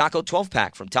 pick up a Taco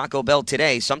 12-pack from Taco Bell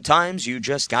today. Sometimes you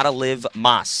just gotta live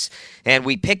Mas. And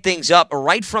we picked things up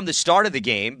right from the start of the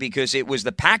game because it was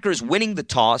the Packers winning the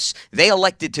toss. They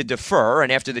elected to defer,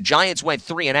 and after the Giants went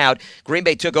 3 and out, Green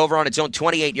Bay took over on its own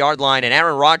 28-yard line, and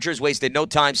Aaron Rodgers wasted no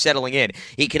time settling in.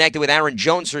 He connected with Aaron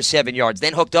Jones for 7 yards,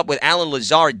 then hooked up with Allen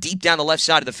Lazard deep down the left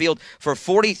side of the field for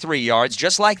 43 yards.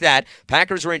 Just like that,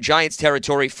 Packers were in Giants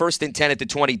territory, 1st and 10 at the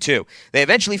 22. They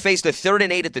eventually faced a 3rd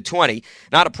and 8 at the 20.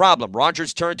 Not a problem.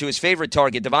 Rodgers turned to his favorite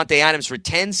target, Davante Adams, for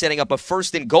 10, setting up a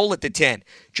 1st and goal at the 10.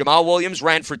 Jamal Williams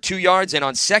ran for 2 yards, and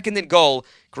on 2nd and goal,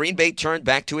 Green Bay turned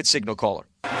back to its signal caller.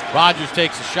 Rodgers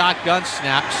takes a shotgun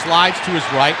snap, slides to his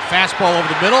right, fastball over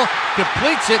the middle,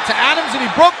 completes it to Adams, and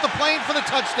he broke the plane for the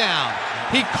touchdown.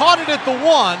 He caught it at the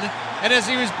 1, and as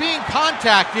he was being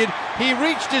contacted, he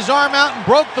reached his arm out and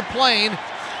broke the plane,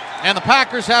 and the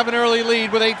Packers have an early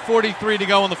lead with 8:43 to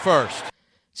go in the first.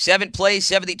 7 plays,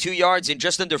 72 yards in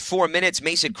just under 4 minutes.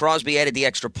 Mason Crosby added the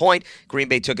extra point. Green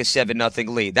Bay took a 7-0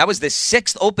 lead. That was the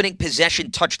 6th opening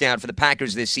possession touchdown for the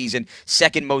Packers this season,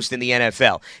 2nd most in the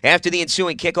NFL. After the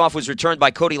ensuing kickoff was returned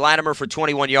by Cody Latimer for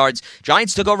 21 yards,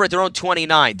 Giants took over at their own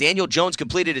 29. Daniel Jones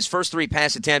completed his first 3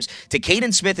 pass attempts to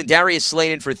Caden Smith and Darius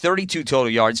Slayton for 32 total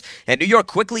yards, and New York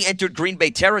quickly entered Green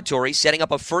Bay territory, setting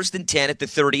up a 1st and 10 at the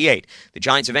 38. The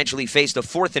Giants eventually faced a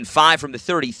 4th and 5 from the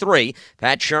 33.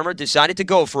 Pat Shurmur decided to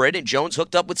go for it, and Jones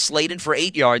hooked up with Slayton for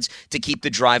 8 yards to keep the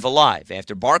drive alive.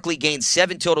 After Barkley gained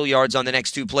 7 total yards on the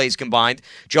next 2 plays combined,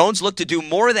 Jones looked to do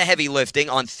more of the heavy lifting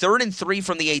on 3rd and 3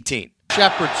 from the 18.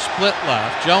 Shepard split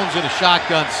left. Jones in a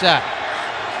shotgun set.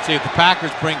 See if the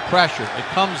Packers bring pressure. It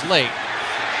comes late.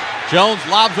 Jones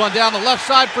lobs one down the left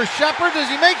side for Shepard. Does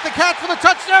he make the catch for the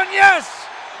touchdown? Yes!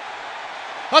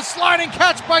 A sliding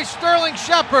catch by Sterling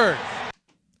Shepard.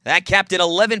 That capped an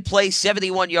 11-play,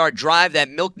 71-yard drive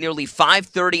that milked nearly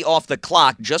 5:30 off the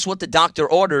clock, just what the doctor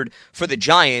ordered for the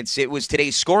Giants. It was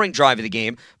today's scoring drive of the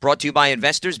game, brought to you by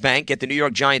Investors Bank. Get the New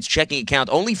York Giants checking account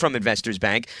only from Investors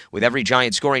Bank. With every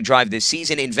Giants scoring drive this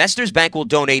season, Investors Bank will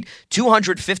donate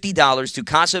 $250 to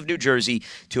CASA of New Jersey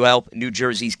to help New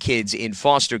Jersey's kids in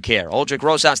foster care. Aldrick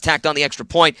Rosas tacked on the extra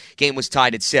point. Game was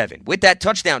tied at 7. With that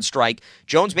touchdown strike,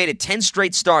 Jones made it 10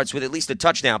 straight starts with at least a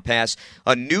touchdown pass,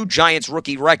 a new Giants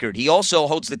rookie record. He also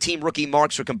holds the team rookie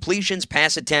marks for completions,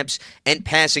 pass attempts, and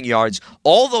passing yards.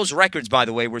 All those records, by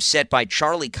the way, were set by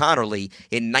Charlie Connerly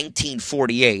in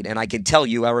 1948, and I can tell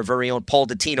you our very own Paul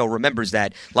Dottino remembers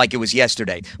that like it was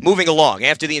yesterday. Moving along,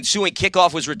 after the ensuing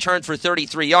kickoff was returned for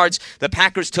 33 yards, the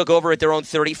Packers took over at their own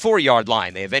 34-yard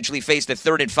line. They eventually faced a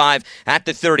 3rd and 5 at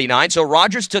the 39, so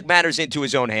Rodgers took matters into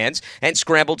his own hands and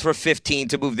scrambled for 15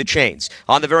 to move the chains.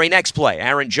 On the very next play,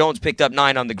 Aaron Jones picked up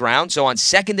 9 on the ground, so on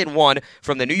 2nd and 1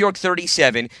 from the New York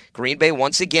 37, Green Bay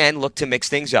once again looked to mix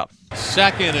things up.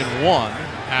 2nd and 1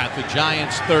 at the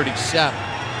Giants 37.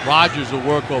 Rodgers will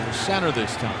work over center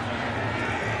this time.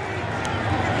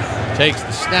 Takes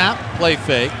the snap, play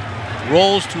fake,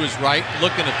 rolls to his right,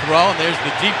 looking to throw, and there's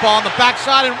the deep ball on the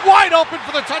backside, and wide open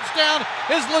for the touchdown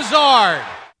is Lazard.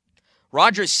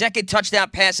 Rodgers' second touchdown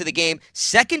pass of the game,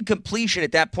 second completion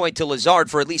at that point to Lazard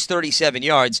for at least 37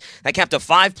 yards. That capped a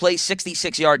 5-play,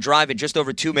 66-yard drive in just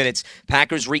over 2 minutes.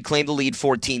 Packers reclaimed the lead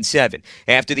 14-7.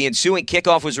 After the ensuing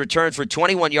kickoff was returned for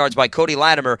 21 yards by Cody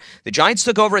Latimer, the Giants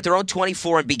took over at their own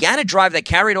 24 and began a drive that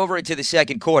carried over into the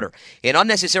second quarter. An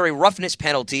unnecessary roughness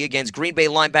penalty against Green Bay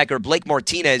linebacker Blake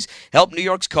Martinez helped New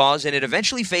York's cause, and it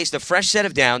eventually faced a fresh set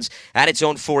of downs at its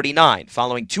own 49.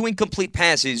 Following 2 incomplete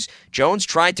passes, Jones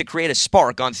tried to create a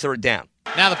spark on 3rd down.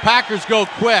 Now the Packers go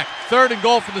quick. 3rd and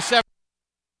goal for the 7.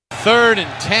 3rd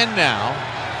and 10 now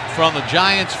from the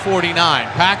Giants 49.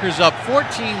 Packers up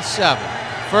 14-7.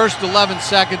 First 11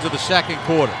 seconds of the second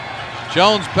quarter.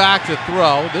 Jones back to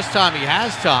throw. This time he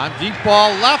has time. Deep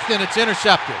ball left, and it's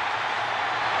intercepted.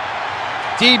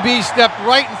 DB stepped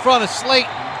right in front of Slayton.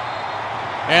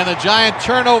 And the Giant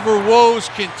turnover woes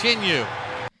continue.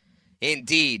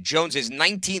 Indeed, Jones'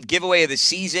 19th giveaway of the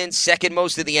season, second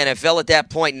most of the NFL at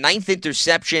that point, 9th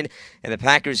interception, and the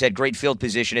Packers had great field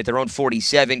position at their own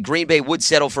 47. Green Bay would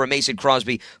settle for a Mason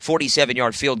Crosby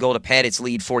 47-yard field goal to pad its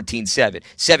lead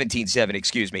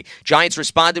 17-7. Giants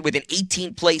responded with an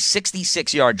 18-play,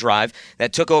 66-yard drive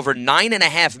that took over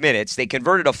 9.5 minutes. They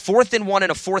converted a 4th and 1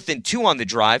 and a 4th and 2 on the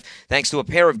drive. Thanks to a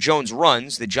pair of Jones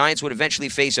runs, the Giants would eventually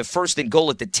face a 1st and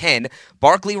goal at the 10.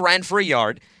 Barkley ran for a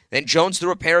yard. Then Jones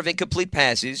threw a pair of incomplete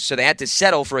passes, so they had to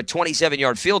settle for a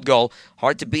 27-yard field goal.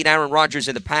 Hard to beat Aaron Rodgers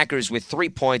and the Packers with 3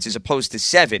 points as opposed to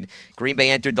 7. Green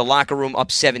Bay entered the locker room up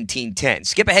 17-10.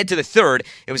 Skip ahead to the 3rd.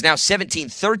 It was now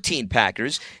 17-13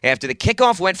 Packers. After the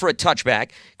kickoff went for a touchback,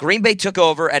 Green Bay took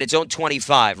over at its own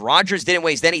 25. Rodgers didn't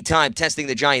waste any time testing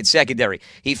the Giants secondary.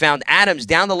 He found Adams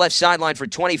down the left sideline for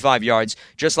 25 yards.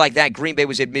 Just like that, Green Bay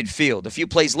was at midfield. A few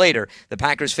plays later, the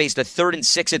Packers faced a 3rd and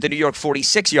 6 at the New York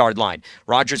 46-yard line.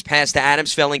 Rodgers pass to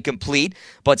Adams fell incomplete,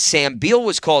 but Sam Beal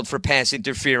was called for pass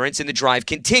interference, and the drive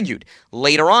continued.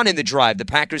 Later on in the drive, the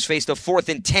Packers faced a 4th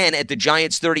and 10 at the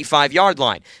Giants' 35-yard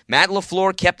line. Matt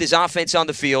LaFleur kept his offense on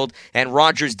the field, and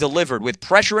Rodgers delivered. With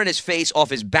pressure in his face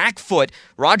off his back foot,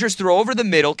 Rodgers threw over the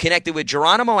middle, connected with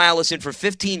Geronimo Allison for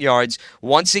 15 yards.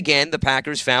 Once again, the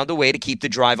Packers found a way to keep the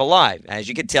drive alive. As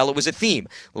you could tell, it was a theme.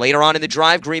 Later on in the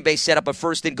drive, Green Bay set up a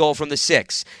 1st and goal from the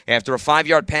 6. After a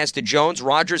 5-yard pass to Jones,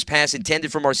 Rodgers' pass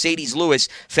intended for Mercedes Lewis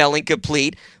fell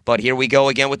incomplete. But here we go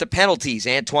again with the penalties.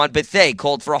 Antoine Bethea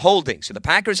called for a holding. So the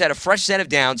Packers had a fresh set of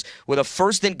downs with a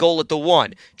 1st and goal at the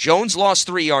 1. Jones lost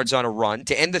 3 yards on a run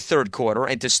to end the 3rd quarter.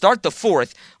 And to start the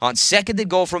 4th, on 2nd and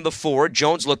goal from the 4,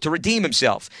 Jones looked to redeem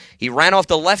himself. He ran off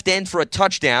the left end for a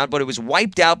touchdown, but it was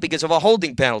wiped out because of a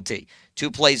holding penalty.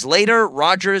 2 plays later,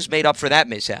 Rodgers made up for that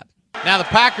mishap. Now the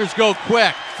Packers go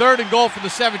quick. 3rd and goal from the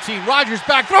 17. Rodgers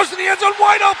back, throws to the end zone,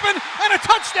 wide open, and a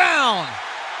touchdown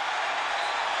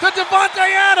to Davante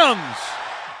Adams.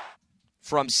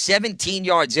 from 17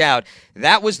 yards out.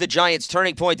 That was the Giants'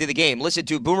 turning point of the game. Listen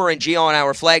to Boomer and Gio on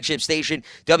our flagship station,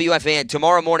 WFAN,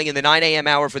 tomorrow morning in the 9 a.m.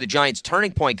 hour for the Giants'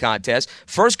 turning point contest.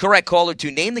 First correct caller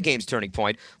to name the game's turning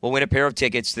point will win a pair of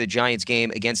tickets to the Giants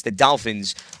game against the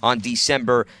Dolphins on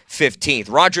December 15th.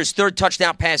 Rodgers' third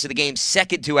touchdown pass of the game,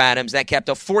 second to Adams. That capped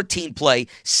a 14-play,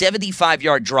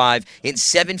 75-yard drive in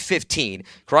 7:15.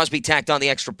 Crosby tacked on the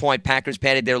extra point. Packers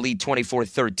padded their lead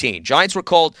 24-13. Giants were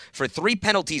called for 3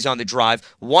 penalties on the drive,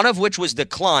 one of which was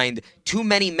declined. Too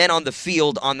many men on the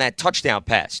field on that touchdown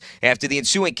pass. After the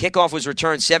ensuing kickoff was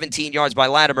returned 17 yards by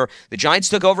Latimer, the Giants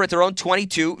took over at their own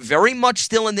 22, very much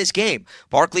still in this game.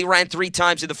 Barkley ran 3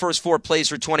 times in the first 4 plays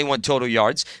for 21 total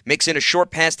yards, mixing a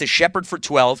short pass to Shepard for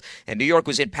 12, and New York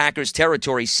was in Packers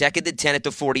territory, 2nd and 10 at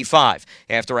the 45.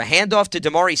 After a handoff to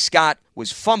Damari Scott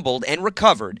was fumbled and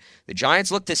recovered, the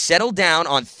Giants looked to settle down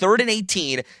on 3rd and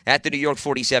 18 at the New York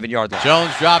 47-yard line.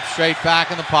 Jones drops straight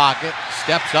back in the pocket,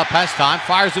 steps up, has time,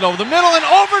 fires it over the middle and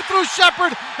overthrew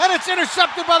Shepard, and it's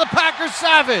intercepted by the Packers.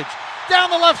 Savage down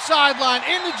the left sideline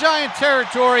into Giant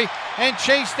territory and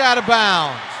chased out of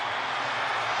bounds.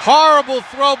 Horrible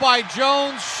throw by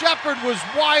Jones. Shepard was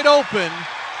wide open,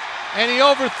 and he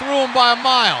overthrew him by a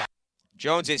mile.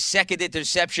 Jones' second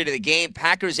interception of the game.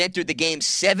 Packers entered the game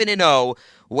 7-0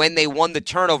 when they won the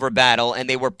turnover battle, and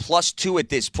they were +2 at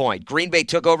this point. Green Bay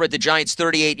took over at the Giants'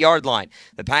 38-yard line.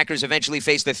 The Packers eventually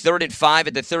faced a 3rd and 5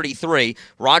 at the 33.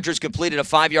 Rodgers completed a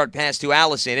 5-yard pass to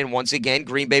Allison, and once again,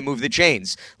 Green Bay moved the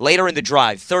chains. Later in the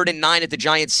drive, 3rd and 9 at the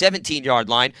Giants' 17-yard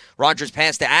line. Rodgers'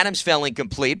 pass to Adams fell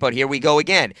incomplete, but here we go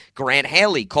again. Grant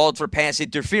Haley called for pass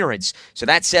interference, so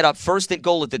that set up 1st and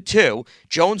goal at the 2.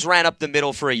 Jones ran up the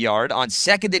middle for a yard. On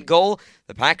 2nd and goal,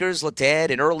 the Packers looked to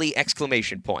add an early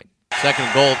exclamation point. 2nd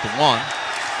and goal at the 1.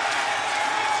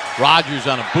 Rodgers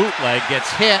on a bootleg,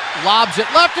 gets hit, lobs it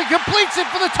left and completes it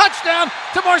for the touchdown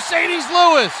to Mercedes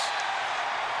Lewis.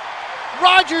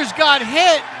 Rodgers got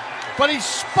hit, but he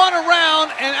spun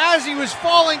around, and as he was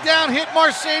falling down, hit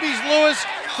Mercedes Lewis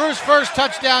for his first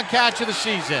touchdown catch of the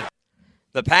season.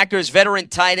 The Packers veteran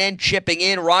tight end chipping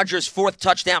in. Rodgers' 4th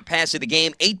touchdown pass of the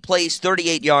game. 8 plays,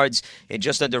 38 yards in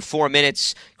just under 4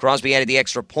 minutes. Crosby added the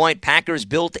extra point. Packers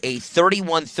built a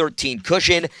 31-13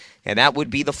 cushion, and that would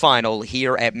be the final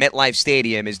here at MetLife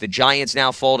Stadium as the Giants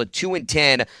now fall to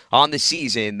 2-10 on the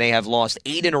season. They have lost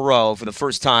 8 in a row for the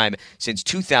first time since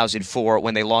 2004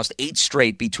 when they lost 8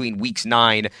 straight between weeks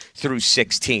 9 through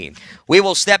 16. We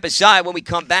will step aside. When we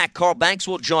come back, Carl Banks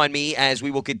will join me as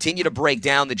we will continue to break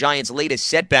down the Giants' latest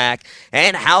setback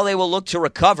and how they will look to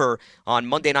recover on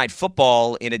Monday Night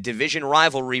Football in a division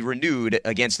rivalry renewed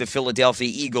against the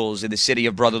Philadelphia Eagles in the city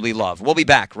of brotherly love. We'll be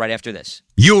back right after this.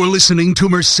 You're listening to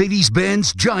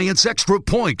Mercedes-Benz Giants Extra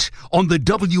Point on the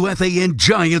WFAN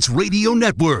Giants Radio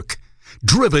Network.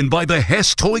 Driven by the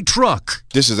Hess Toy Truck.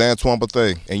 This is Antoine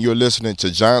Bethea, and you're listening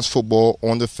to Giants Football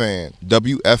on the Fan,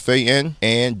 WFAN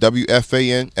and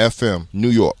WFAN-FM, New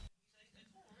York.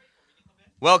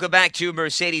 Welcome back to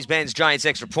Mercedes-Benz Giants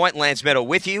Extra Point. Lance Meadow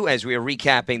with you as we are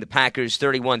recapping the Packers'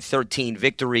 31-13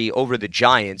 victory over the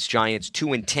Giants. Giants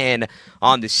 2-10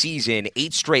 on the season,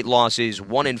 8 straight losses,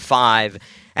 1-5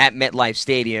 at MetLife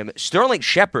Stadium. Sterling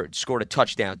Shepard scored a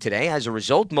touchdown today. As a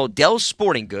result, Modell's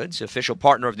Sporting Goods, official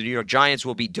partner of the New York Giants,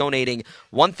 will be donating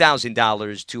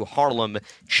 $1,000 to Harlem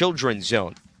Children's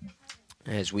Zone.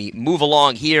 As we move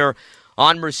along here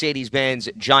on Mercedes-Benz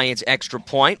Giants Extra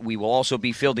Point, we will also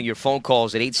be fielding your phone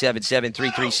calls at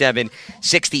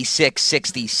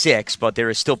 877-337-6666, but there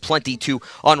is still plenty to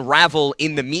unravel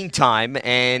in the meantime,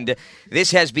 and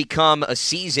this has become a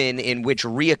season in which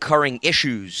reoccurring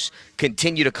issues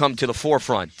continue to come to the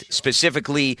forefront,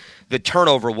 specifically the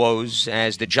turnover woes,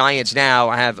 as the Giants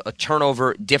now have a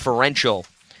turnover differential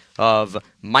of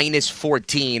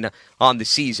 -14 on the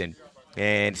season.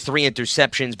 And 3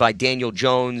 interceptions by Daniel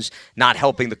Jones not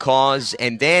helping the cause.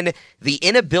 And then the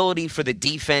inability for the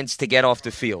defense to get off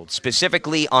the field,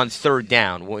 specifically on 3rd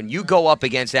down. When you go up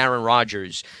against Aaron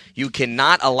Rodgers, you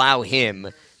cannot allow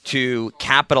him to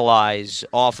capitalize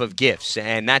off of gifts.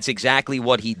 And that's exactly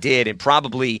what he did. And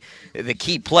probably the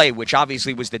key play, which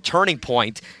obviously was the turning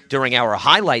point during our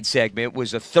highlight segment,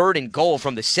 was a 3rd and goal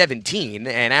from the 17.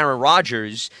 And Aaron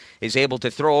Rodgers is able to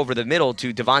throw over the middle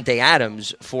to Davante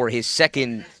Adams for his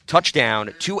 2nd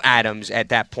touchdown to Adams at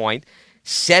that point.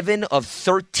 7 of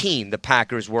 13 the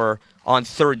Packers were on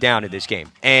 3rd down in this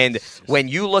game. And when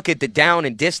you look at the down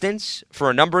and distance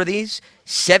for a number of these,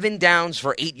 7 downs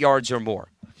for 8 yards or more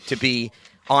to be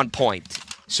on point.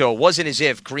 So it wasn't as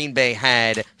if Green Bay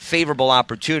had favorable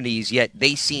opportunities, yet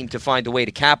they seemed to find a way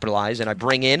to capitalize. And I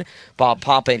bring in Bob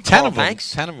Papa and Carl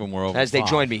Banks 10 of them were over as they 5.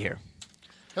 join me here.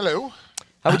 Hello.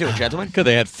 How we doing, gentlemen? Good.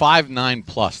 They had 5-9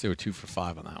 plus. They were 2 for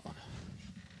 5 on that one.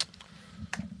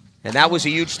 And that was a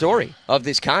huge story of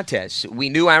this contest. We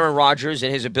knew Aaron Rodgers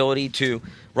and his ability to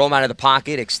roll him out of the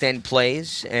pocket, extend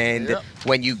plays, and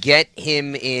when you get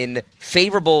him in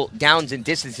favorable downs and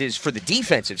distances for the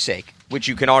defensive sake, which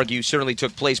you can argue certainly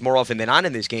took place more often than not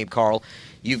in this game, Carl,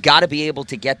 you've got to be able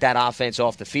to get that offense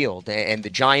off the field. And the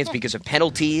Giants, because of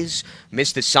penalties,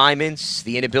 missed assignments,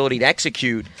 the inability to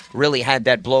execute, really had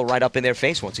that blow right up in their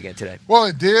face once again today. Well,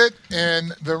 it did,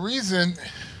 and the reason,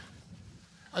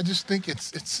 I just think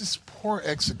it's just poor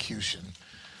execution,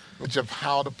 which of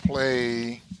how to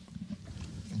play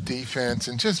defense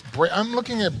and just I'm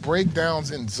looking at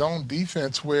breakdowns in zone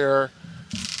defense where,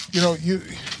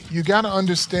 you got to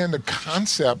understand the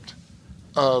concept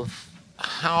of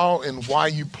how and why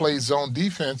you play zone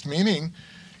defense, meaning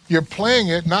you're playing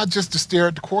it not just to stare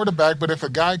at the quarterback, but if a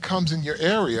guy comes in your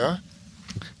area,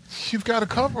 you've got to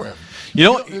cover him. You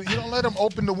don't let him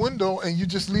open the window and you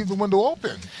just leave the window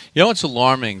open. You know what's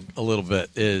alarming a little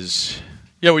bit is,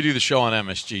 we do the show on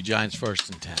MSG, Giants First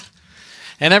and 10.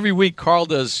 And every week Carl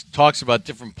talks about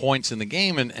different points in the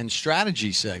game and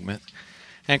strategy segment.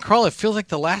 And Carl, it feels like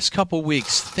the last couple of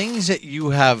weeks, things that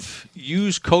you have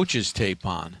used coaches tape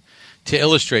on to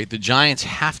illustrate the Giants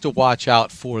have to watch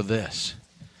out for this.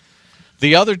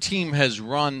 The other team has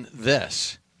run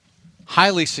this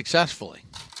highly successly.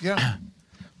 Yeah.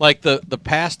 Like the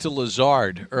pass to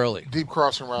Lazard early. Deep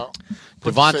crossing route.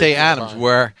 Devontae Adams,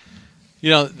 where,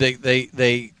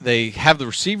 they have the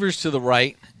receivers to the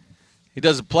right. He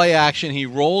does a play action. He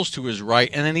rolls to his right,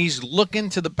 and then he's looking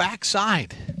to the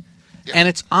backside. Yeah. And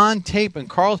it's on tape. And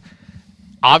Carl,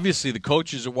 obviously the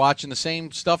coaches are watching the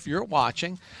same stuff you're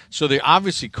watching, so they're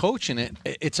obviously coaching it.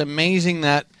 It's amazing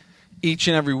that each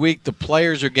and every week the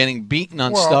players are getting beaten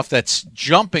on stuff that's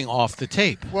jumping off the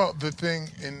tape. Well, the thing,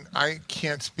 and I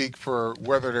can't speak for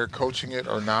whether they're coaching it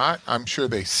or not. I'm sure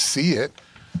they see it.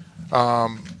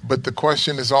 But the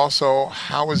question is also,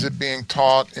 how is it being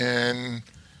taught and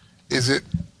is it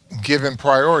given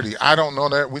priority? I don't know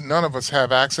that. None of us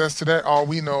have access to that. All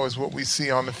we know is what we see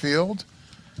on the field.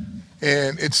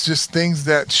 And it's just things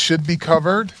that should be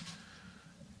covered.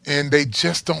 And they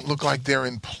just don't look like they're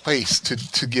in place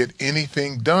to get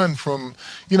anything done from,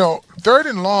 3rd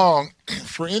and long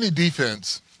for any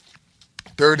defense,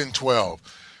 3rd and 12,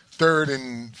 3rd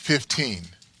and 15.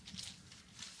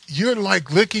 You're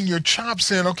like licking your chops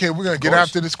saying, okay, we're going to get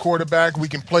after this quarterback. We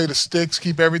can play the sticks,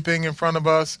 keep everything in front of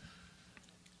us,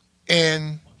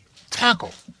 and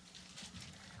tackle.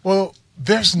 Well,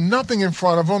 there's nothing in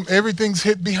front of them. Everything's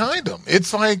hit behind them.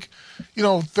 It's like,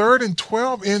 3rd and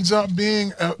 12 ends up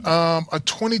being a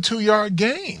 22-yard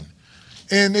gain.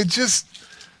 And it just,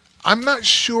 I'm not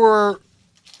sure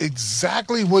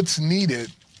exactly what's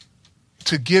needed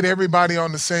to get everybody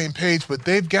on the same page, but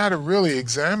they've got to really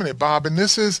examine it, Bob. And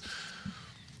this is,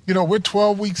 we're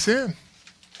 12 weeks in.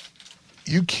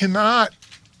 You cannot,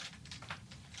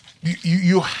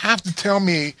 you have to tell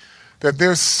me that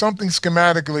there's something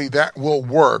schematically that will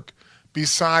work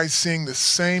besides seeing the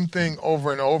same thing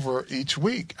over and over each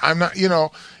week. I'm not,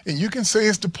 and you can say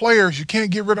it's the players. You can't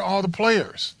get rid of all the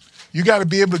players. You got to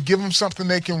be able to give them something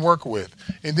they can work with.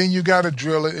 And then you got to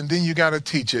drill it, and then you got to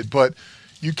teach it. But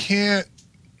you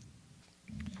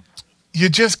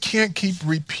just can't keep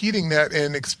repeating that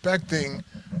and expecting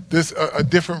this a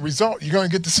different result. You're going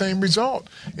to get the same result.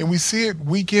 And we see it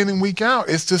week in and week out.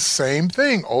 It's the same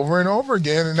thing over and over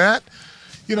again. And that,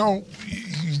 you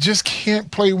just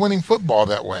can't play winning football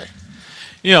that way.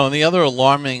 And the other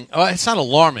alarming, it's not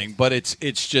alarming, but it's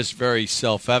just very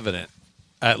self-evident,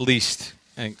 at least,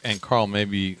 and Carl,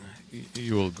 maybe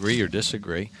you will agree or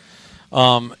disagree,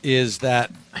 is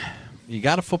that you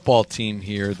got a football team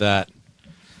here that,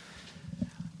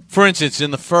 for instance,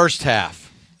 in the first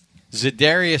half,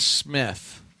 Zadarius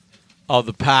Smith of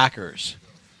the Packers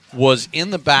was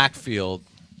in the backfield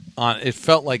on, it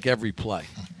felt like every play.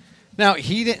 Now,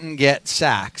 he didn't get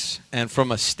sacks, and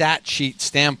from a stat sheet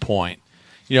standpoint,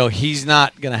 he's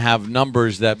not going to have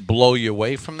numbers that blow you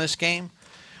away from this game,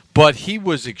 but he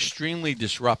was extremely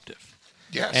disruptive.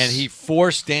 Yes. And he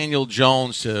forced Daniel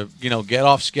Jones to, get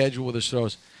off schedule with his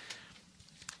throws.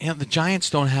 The Giants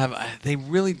they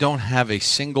really don't have a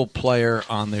single player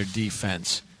on their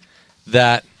defense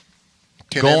that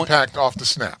can impact off the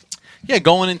snap. Yeah,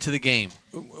 going into the game.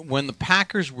 When the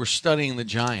Packers were studying the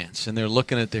Giants and they're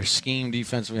looking at their scheme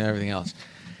defensively and everything else,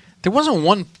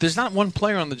 there's not one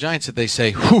player on the Giants that they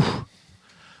say, whew,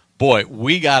 boy,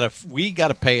 we gotta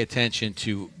pay attention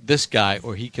to this guy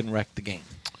or he can wreck the game.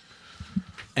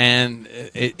 And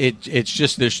it's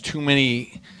just there's too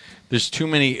many.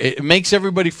 It makes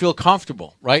everybody feel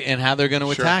comfortable, right, and how they're going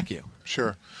to attack you.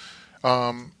 Sure.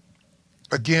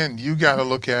 Again, you got to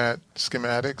look at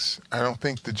schematics. I don't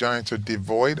think the Giants are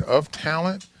devoid of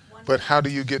talent, but how do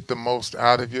you get the most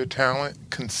out of your talent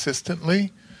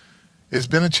consistently? It's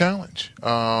been a challenge.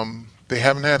 They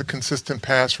haven't had a consistent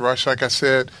pass rush. Like I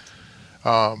said,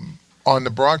 on the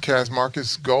broadcast,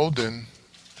 Marcus Golden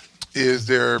is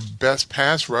their best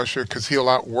pass rusher because he'll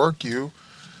outwork you,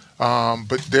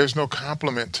 but there's no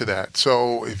complement to that.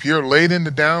 So if you're late in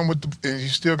the down and you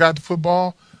still got the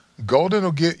football, Golden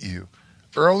will get you.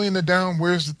 Early in the down,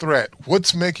 where's the threat?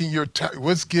 What's making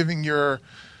what's giving your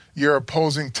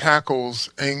opposing tackles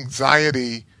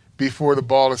anxiety before the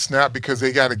ball is snapped because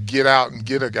they got to get out and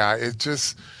get a guy? It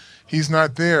just, he's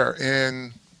not there.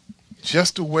 And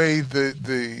just the way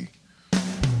the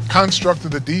construct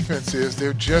of the defense is,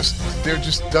 there just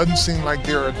doesn't seem like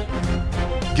they're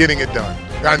getting it done.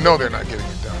 I know they're not getting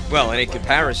it done. Well, and in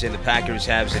comparison, the Packers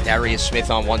have Zadarius Smith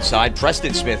on one side,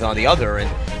 Preston Smith on the other, and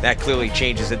that clearly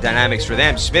changes the dynamics for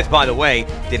them. Smith, by the way,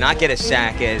 did not get a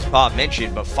sack, as Bob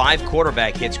mentioned, but 5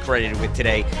 quarterback hits credited with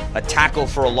today, a tackle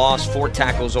for a loss, 4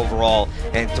 tackles overall,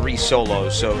 and 3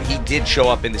 solos. So he did show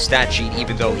up in the stat sheet,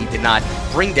 even though he did not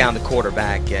bring down the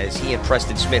quarterback, as he and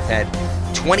Preston Smith had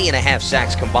 20.5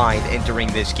 sacks combined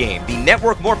entering this game. The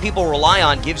network more people rely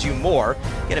on gives you more.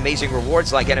 Get amazing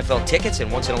rewards like NFL tickets and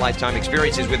once-in-a-lifetime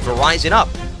experiences with Verizon Up,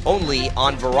 only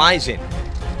on Verizon.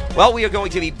 Well, we are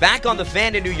going to be back on The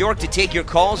Fan in New York to take your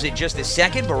calls in just a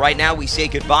second, but right now we say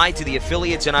goodbye to the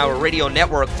affiliates in our radio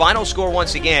network. Final score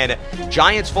once again,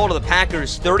 Giants fall to the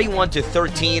Packers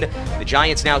 31-13. The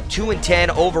Giants now 2-10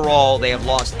 overall. They have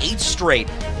lost 8 straight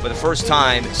for the first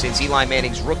time since Eli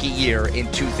Manning's rookie year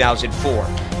in 2004.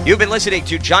 You've been listening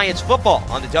to Giants Football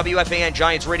on the WFAN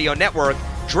Giants Radio Network,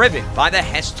 driven by the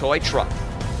Hess Toy Truck.